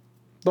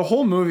 The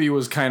whole movie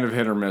was kind of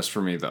hit or miss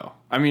for me, though.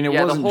 I mean, it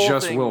wasn't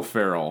just Will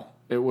Ferrell.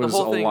 It was a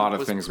lot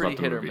of things about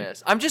the movie. Hit or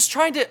miss. I'm just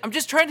trying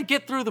to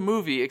get through the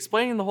movie,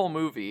 explaining the whole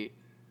movie.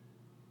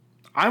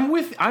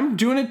 I'm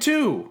doing it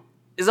too.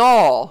 Is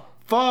all.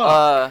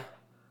 Fuck.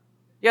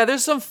 Yeah,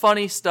 there's some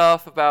funny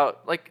stuff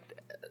about like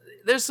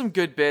there's some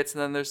good bits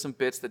and then there's some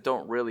bits that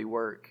don't really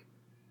work.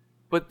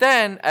 But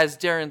then, as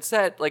Darren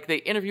said, like they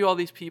interview all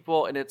these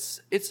people and it's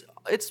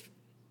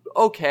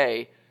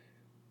okay.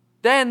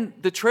 Then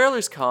the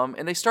trailers come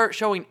and they start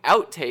showing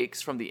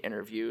outtakes from the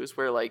interviews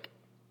where like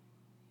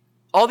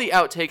all the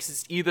outtakes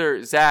is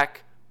either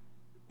Zach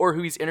or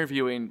who he's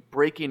interviewing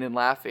breaking and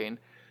laughing.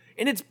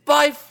 And it's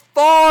by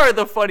far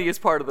the funniest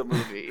part of the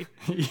movie.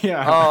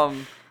 Yeah.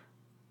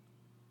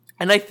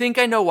 And I think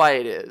I know why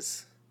it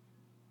is.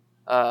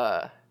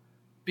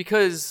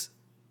 Because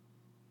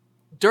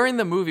during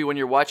the movie, when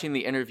you're watching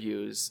the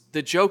interviews,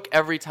 the joke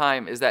every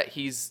time is that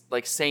he's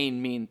like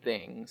saying mean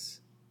things.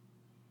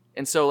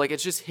 And so like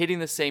it's just hitting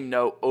the same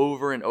note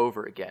over and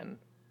over again.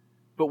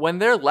 But when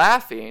they're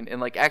laughing and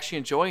like actually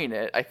enjoying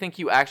it, I think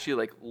you actually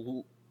like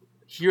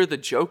hear the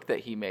joke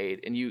that he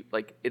made and you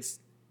like it's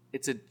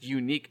a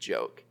unique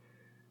joke.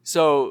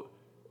 So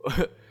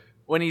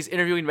when he's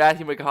interviewing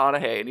Matthew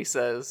McConaughey and he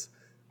says,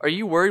 "Are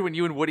you worried when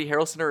you and Woody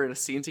Harrelson are in a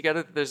scene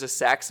together that there's a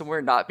sack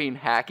somewhere not being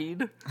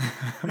hacked?"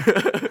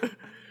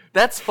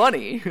 That's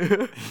funny.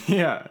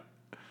 Yeah.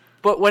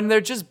 But when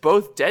they're just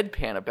both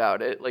deadpan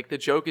about it, like the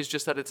joke is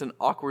just that it's an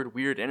awkward,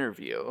 weird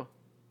interview.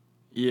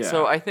 Yeah.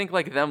 So I think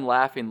like them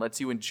laughing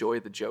lets you enjoy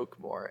the joke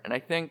more. And I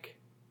think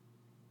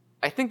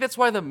that's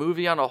why the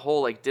movie on a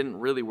whole like didn't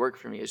really work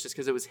for me. It's just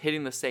because it was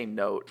hitting the same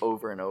note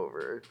over and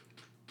over.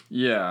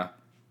 Yeah.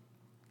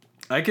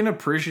 I can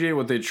appreciate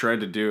what they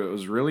tried to do. It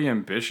was really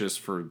ambitious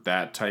for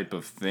that type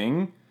of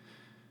thing.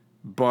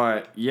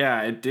 But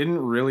yeah, it didn't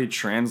really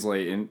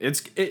translate. And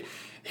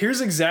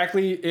here's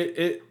exactly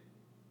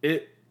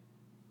it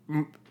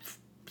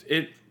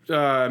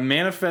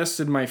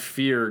manifested my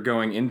fear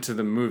going into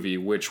the movie,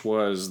 which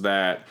was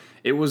that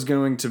it was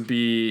going to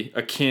be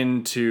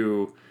akin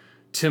to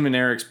Tim and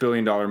Eric's $1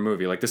 billion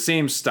movie, like the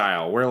same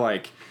style, where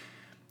like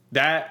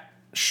that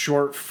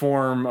short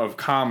form of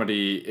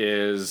comedy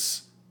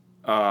is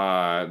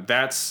doesn't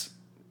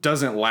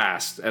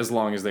last as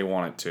long as they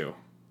want it to,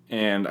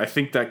 and I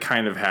think that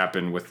kind of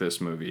happened with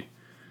this movie.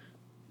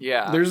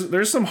 Yeah,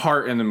 there's some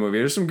heart in the movie.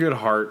 There's some good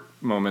heart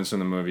moments in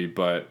the movie,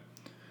 but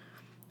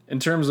in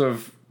terms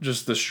of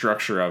just the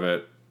structure of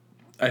it,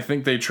 I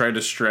think they tried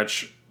to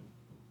stretch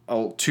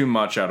too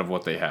much out of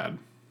what they had.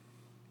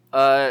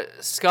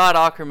 Scott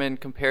Aukerman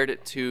compared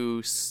it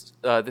to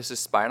This Is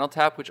Spinal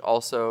Tap, which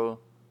also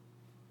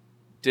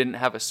didn't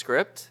have a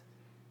script.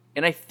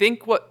 And I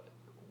think what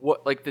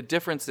like the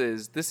difference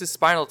is, This Is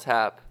Spinal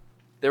Tap,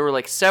 there were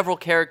like several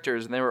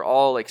characters and they were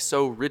all like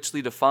so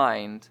richly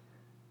defined,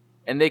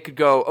 and they could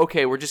go,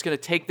 okay, we're just gonna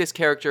take this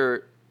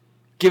character,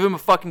 give him a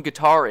fucking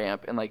guitar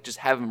amp, and like just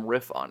have him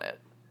riff on it.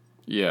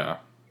 Yeah.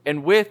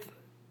 And with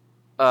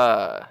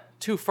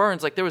Two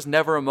Ferns, like there was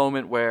never a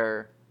moment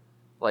where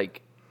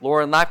like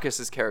Lauren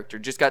Lapkus' character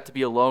just got to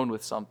be alone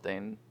with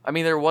something. I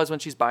mean, there was when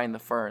she's buying the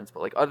ferns,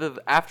 but like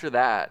after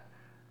that,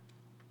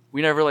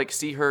 we never like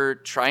see her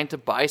trying to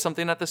buy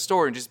something at the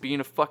store and just being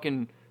a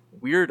fucking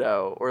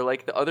weirdo, or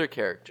like the other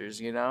characters,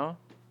 you know?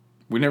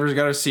 We never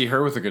got to see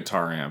her with a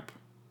guitar amp.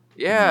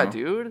 Yeah, you know?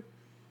 Dude.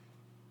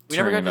 We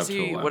never got to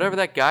see whatever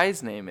that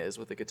guy's name is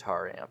with a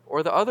guitar amp,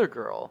 or the other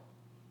girl.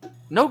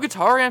 No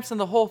guitar amps in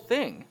the whole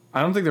thing.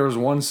 I don't think there was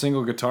one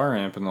single guitar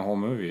amp in the whole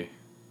movie.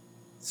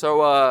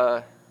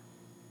 So,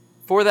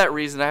 for that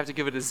reason, I have to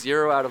give it a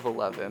 0 out of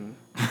 11.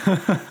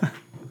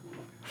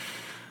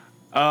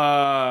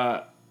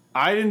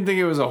 I didn't think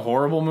it was a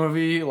horrible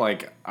movie.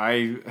 Like,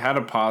 I had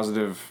a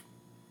positive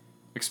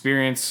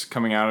experience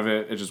coming out of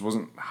it. It just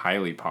wasn't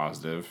highly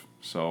positive.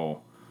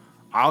 So,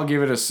 I'll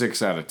give it a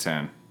 6 out of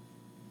 10.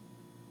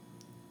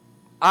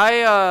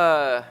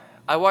 I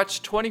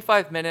watched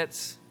 25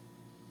 minutes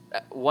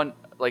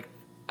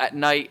at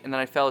night, and then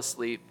I fell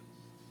asleep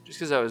just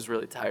because I was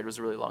really tired. It was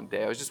a really long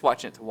day. I was just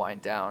watching it to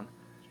wind down.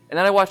 And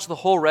then I watched the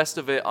whole rest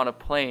of it on a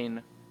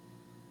plane.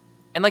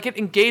 And like it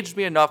engaged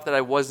me enough that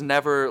I was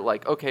never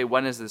like, okay,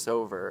 when is this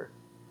over?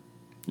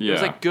 Yeah. It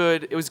was like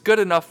good. It was good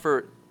enough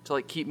to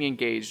like keep me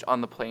engaged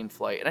on the plane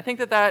flight. And I think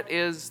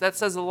that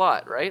says a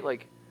lot, right?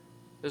 Like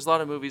there's a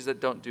lot of movies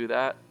that don't do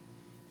that.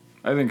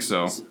 I think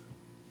so.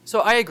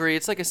 So I agree.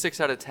 It's like a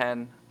 6 out of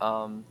 10.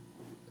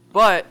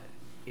 But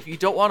if you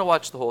don't want to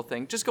watch the whole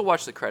thing, just go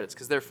watch the credits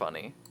because they're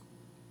funny.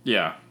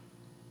 Yeah.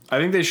 I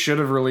think they should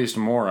have released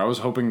more. I was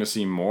hoping to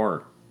see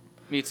more.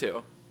 Me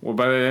too. Well,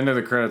 by the end of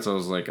the credits, I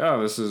was like,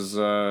 oh, this is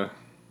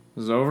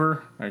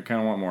over? I kind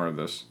of want more of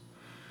this.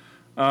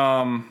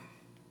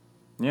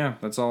 Yeah,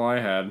 that's all I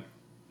had.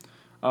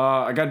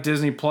 I got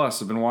Disney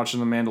Plus. I've been watching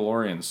The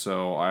Mandalorian,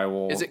 so I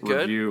will Is it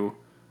good? review.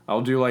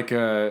 I'll do like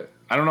a.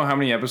 I don't know how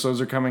many episodes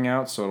are coming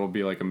out, so it'll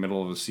be like a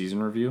middle of the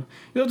season review.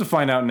 You'll have to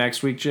find out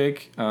next week,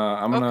 Jake.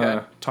 I'm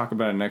gonna talk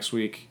about it next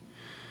week.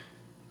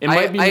 It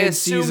might be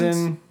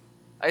mid-season.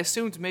 I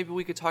assumed maybe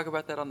we could talk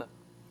about that on the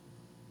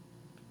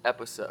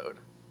episode.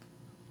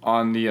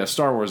 On the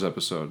Star Wars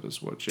episode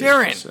is what Jake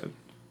Darren! said.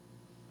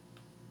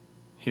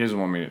 He doesn't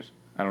want me to.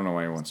 I don't know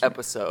why he wants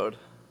episode.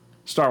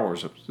 Star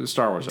Wars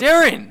episode.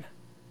 Darren!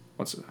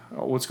 What's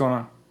going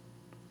on?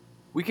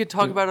 We could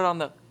talk about it on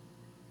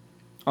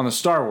the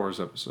Star Wars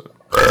episode.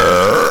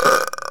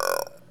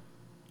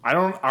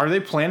 Are they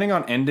planning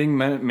on ending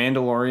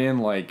Mandalorian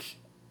like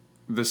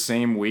the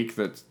same week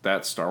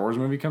that Star Wars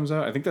movie comes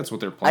out? I think that's what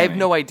they're planning. I have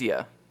no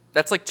idea.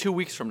 That's like 2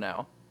 weeks from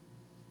now.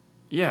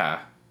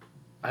 Yeah.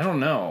 I don't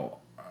know.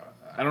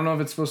 I don't know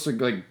if it's supposed to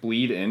like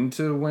bleed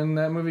into when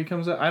that movie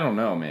comes out. I don't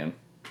know, man.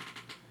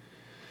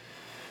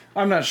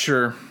 I'm not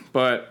sure,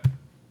 but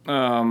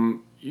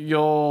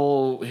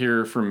you'll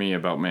hear from me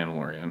about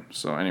Mandalorian.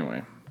 So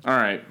anyway, all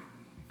right.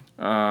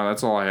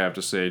 That's all I have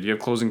to say. Do you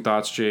have closing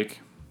thoughts, Jake?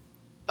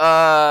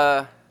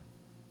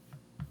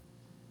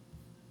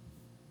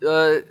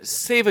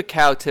 Save a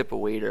cow, tip a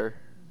waiter.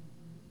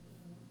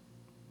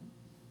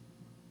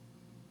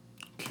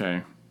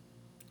 Okay.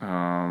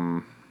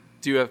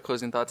 Do you have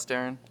closing thoughts,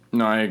 Darren?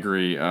 No, I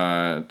agree.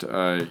 I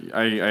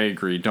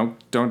agree.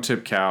 Don't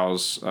tip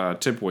cows.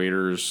 Tip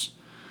waiters.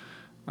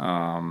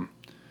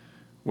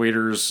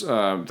 Waiters.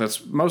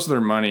 That's most of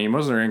their money.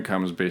 Most of their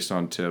income is based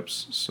on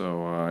tips.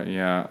 So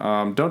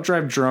yeah. Don't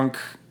drive drunk.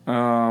 Get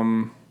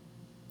an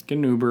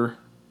Uber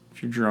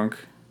if you're drunk.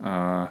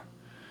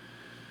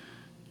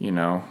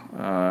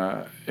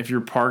 If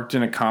you're parked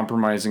in a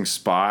compromising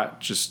spot,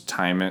 just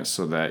time it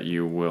so that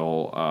you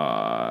will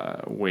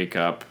wake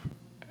up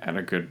at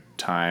a good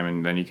time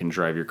and then you can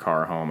drive your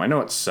car home. I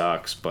know it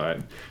sucks, but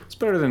it's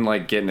better than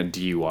like getting a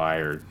DUI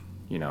or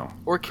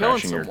killing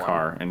crashing your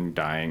car and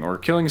dying, or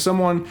killing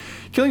someone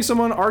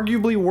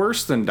arguably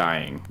worse than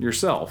dying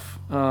yourself.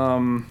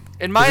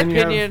 In my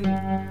opinion,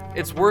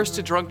 it's worse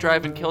to drunk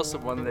drive and kill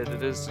someone than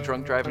it is to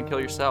drunk drive and kill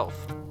yourself.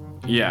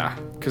 Yeah,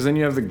 because then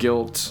you have the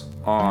guilt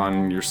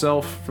on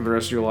yourself for the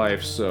rest of your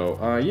life.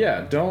 So,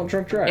 yeah, don't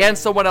drunk drive. And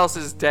someone else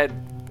is dead.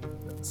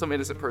 Some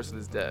innocent person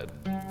is dead.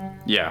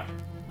 Yeah.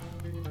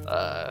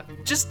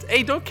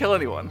 Hey, don't kill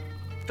anyone.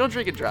 Don't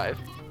drink and drive.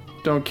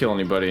 Don't kill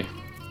anybody.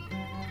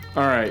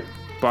 All right.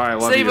 Bye.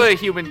 Love Save you. a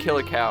human, kill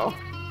a cow.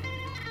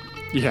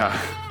 Yeah.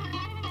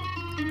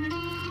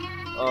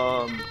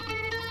 All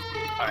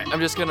right. I'm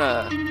just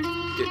gonna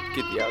get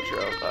the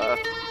outro.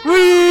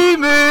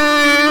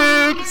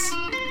 Remix.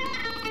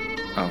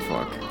 Oh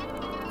fuck.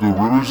 The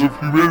rivers of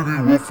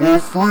humanity will flow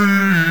free.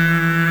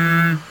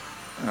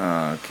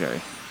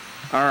 Okay.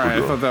 All right.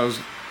 I thought that was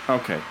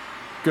okay.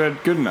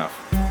 Good enough.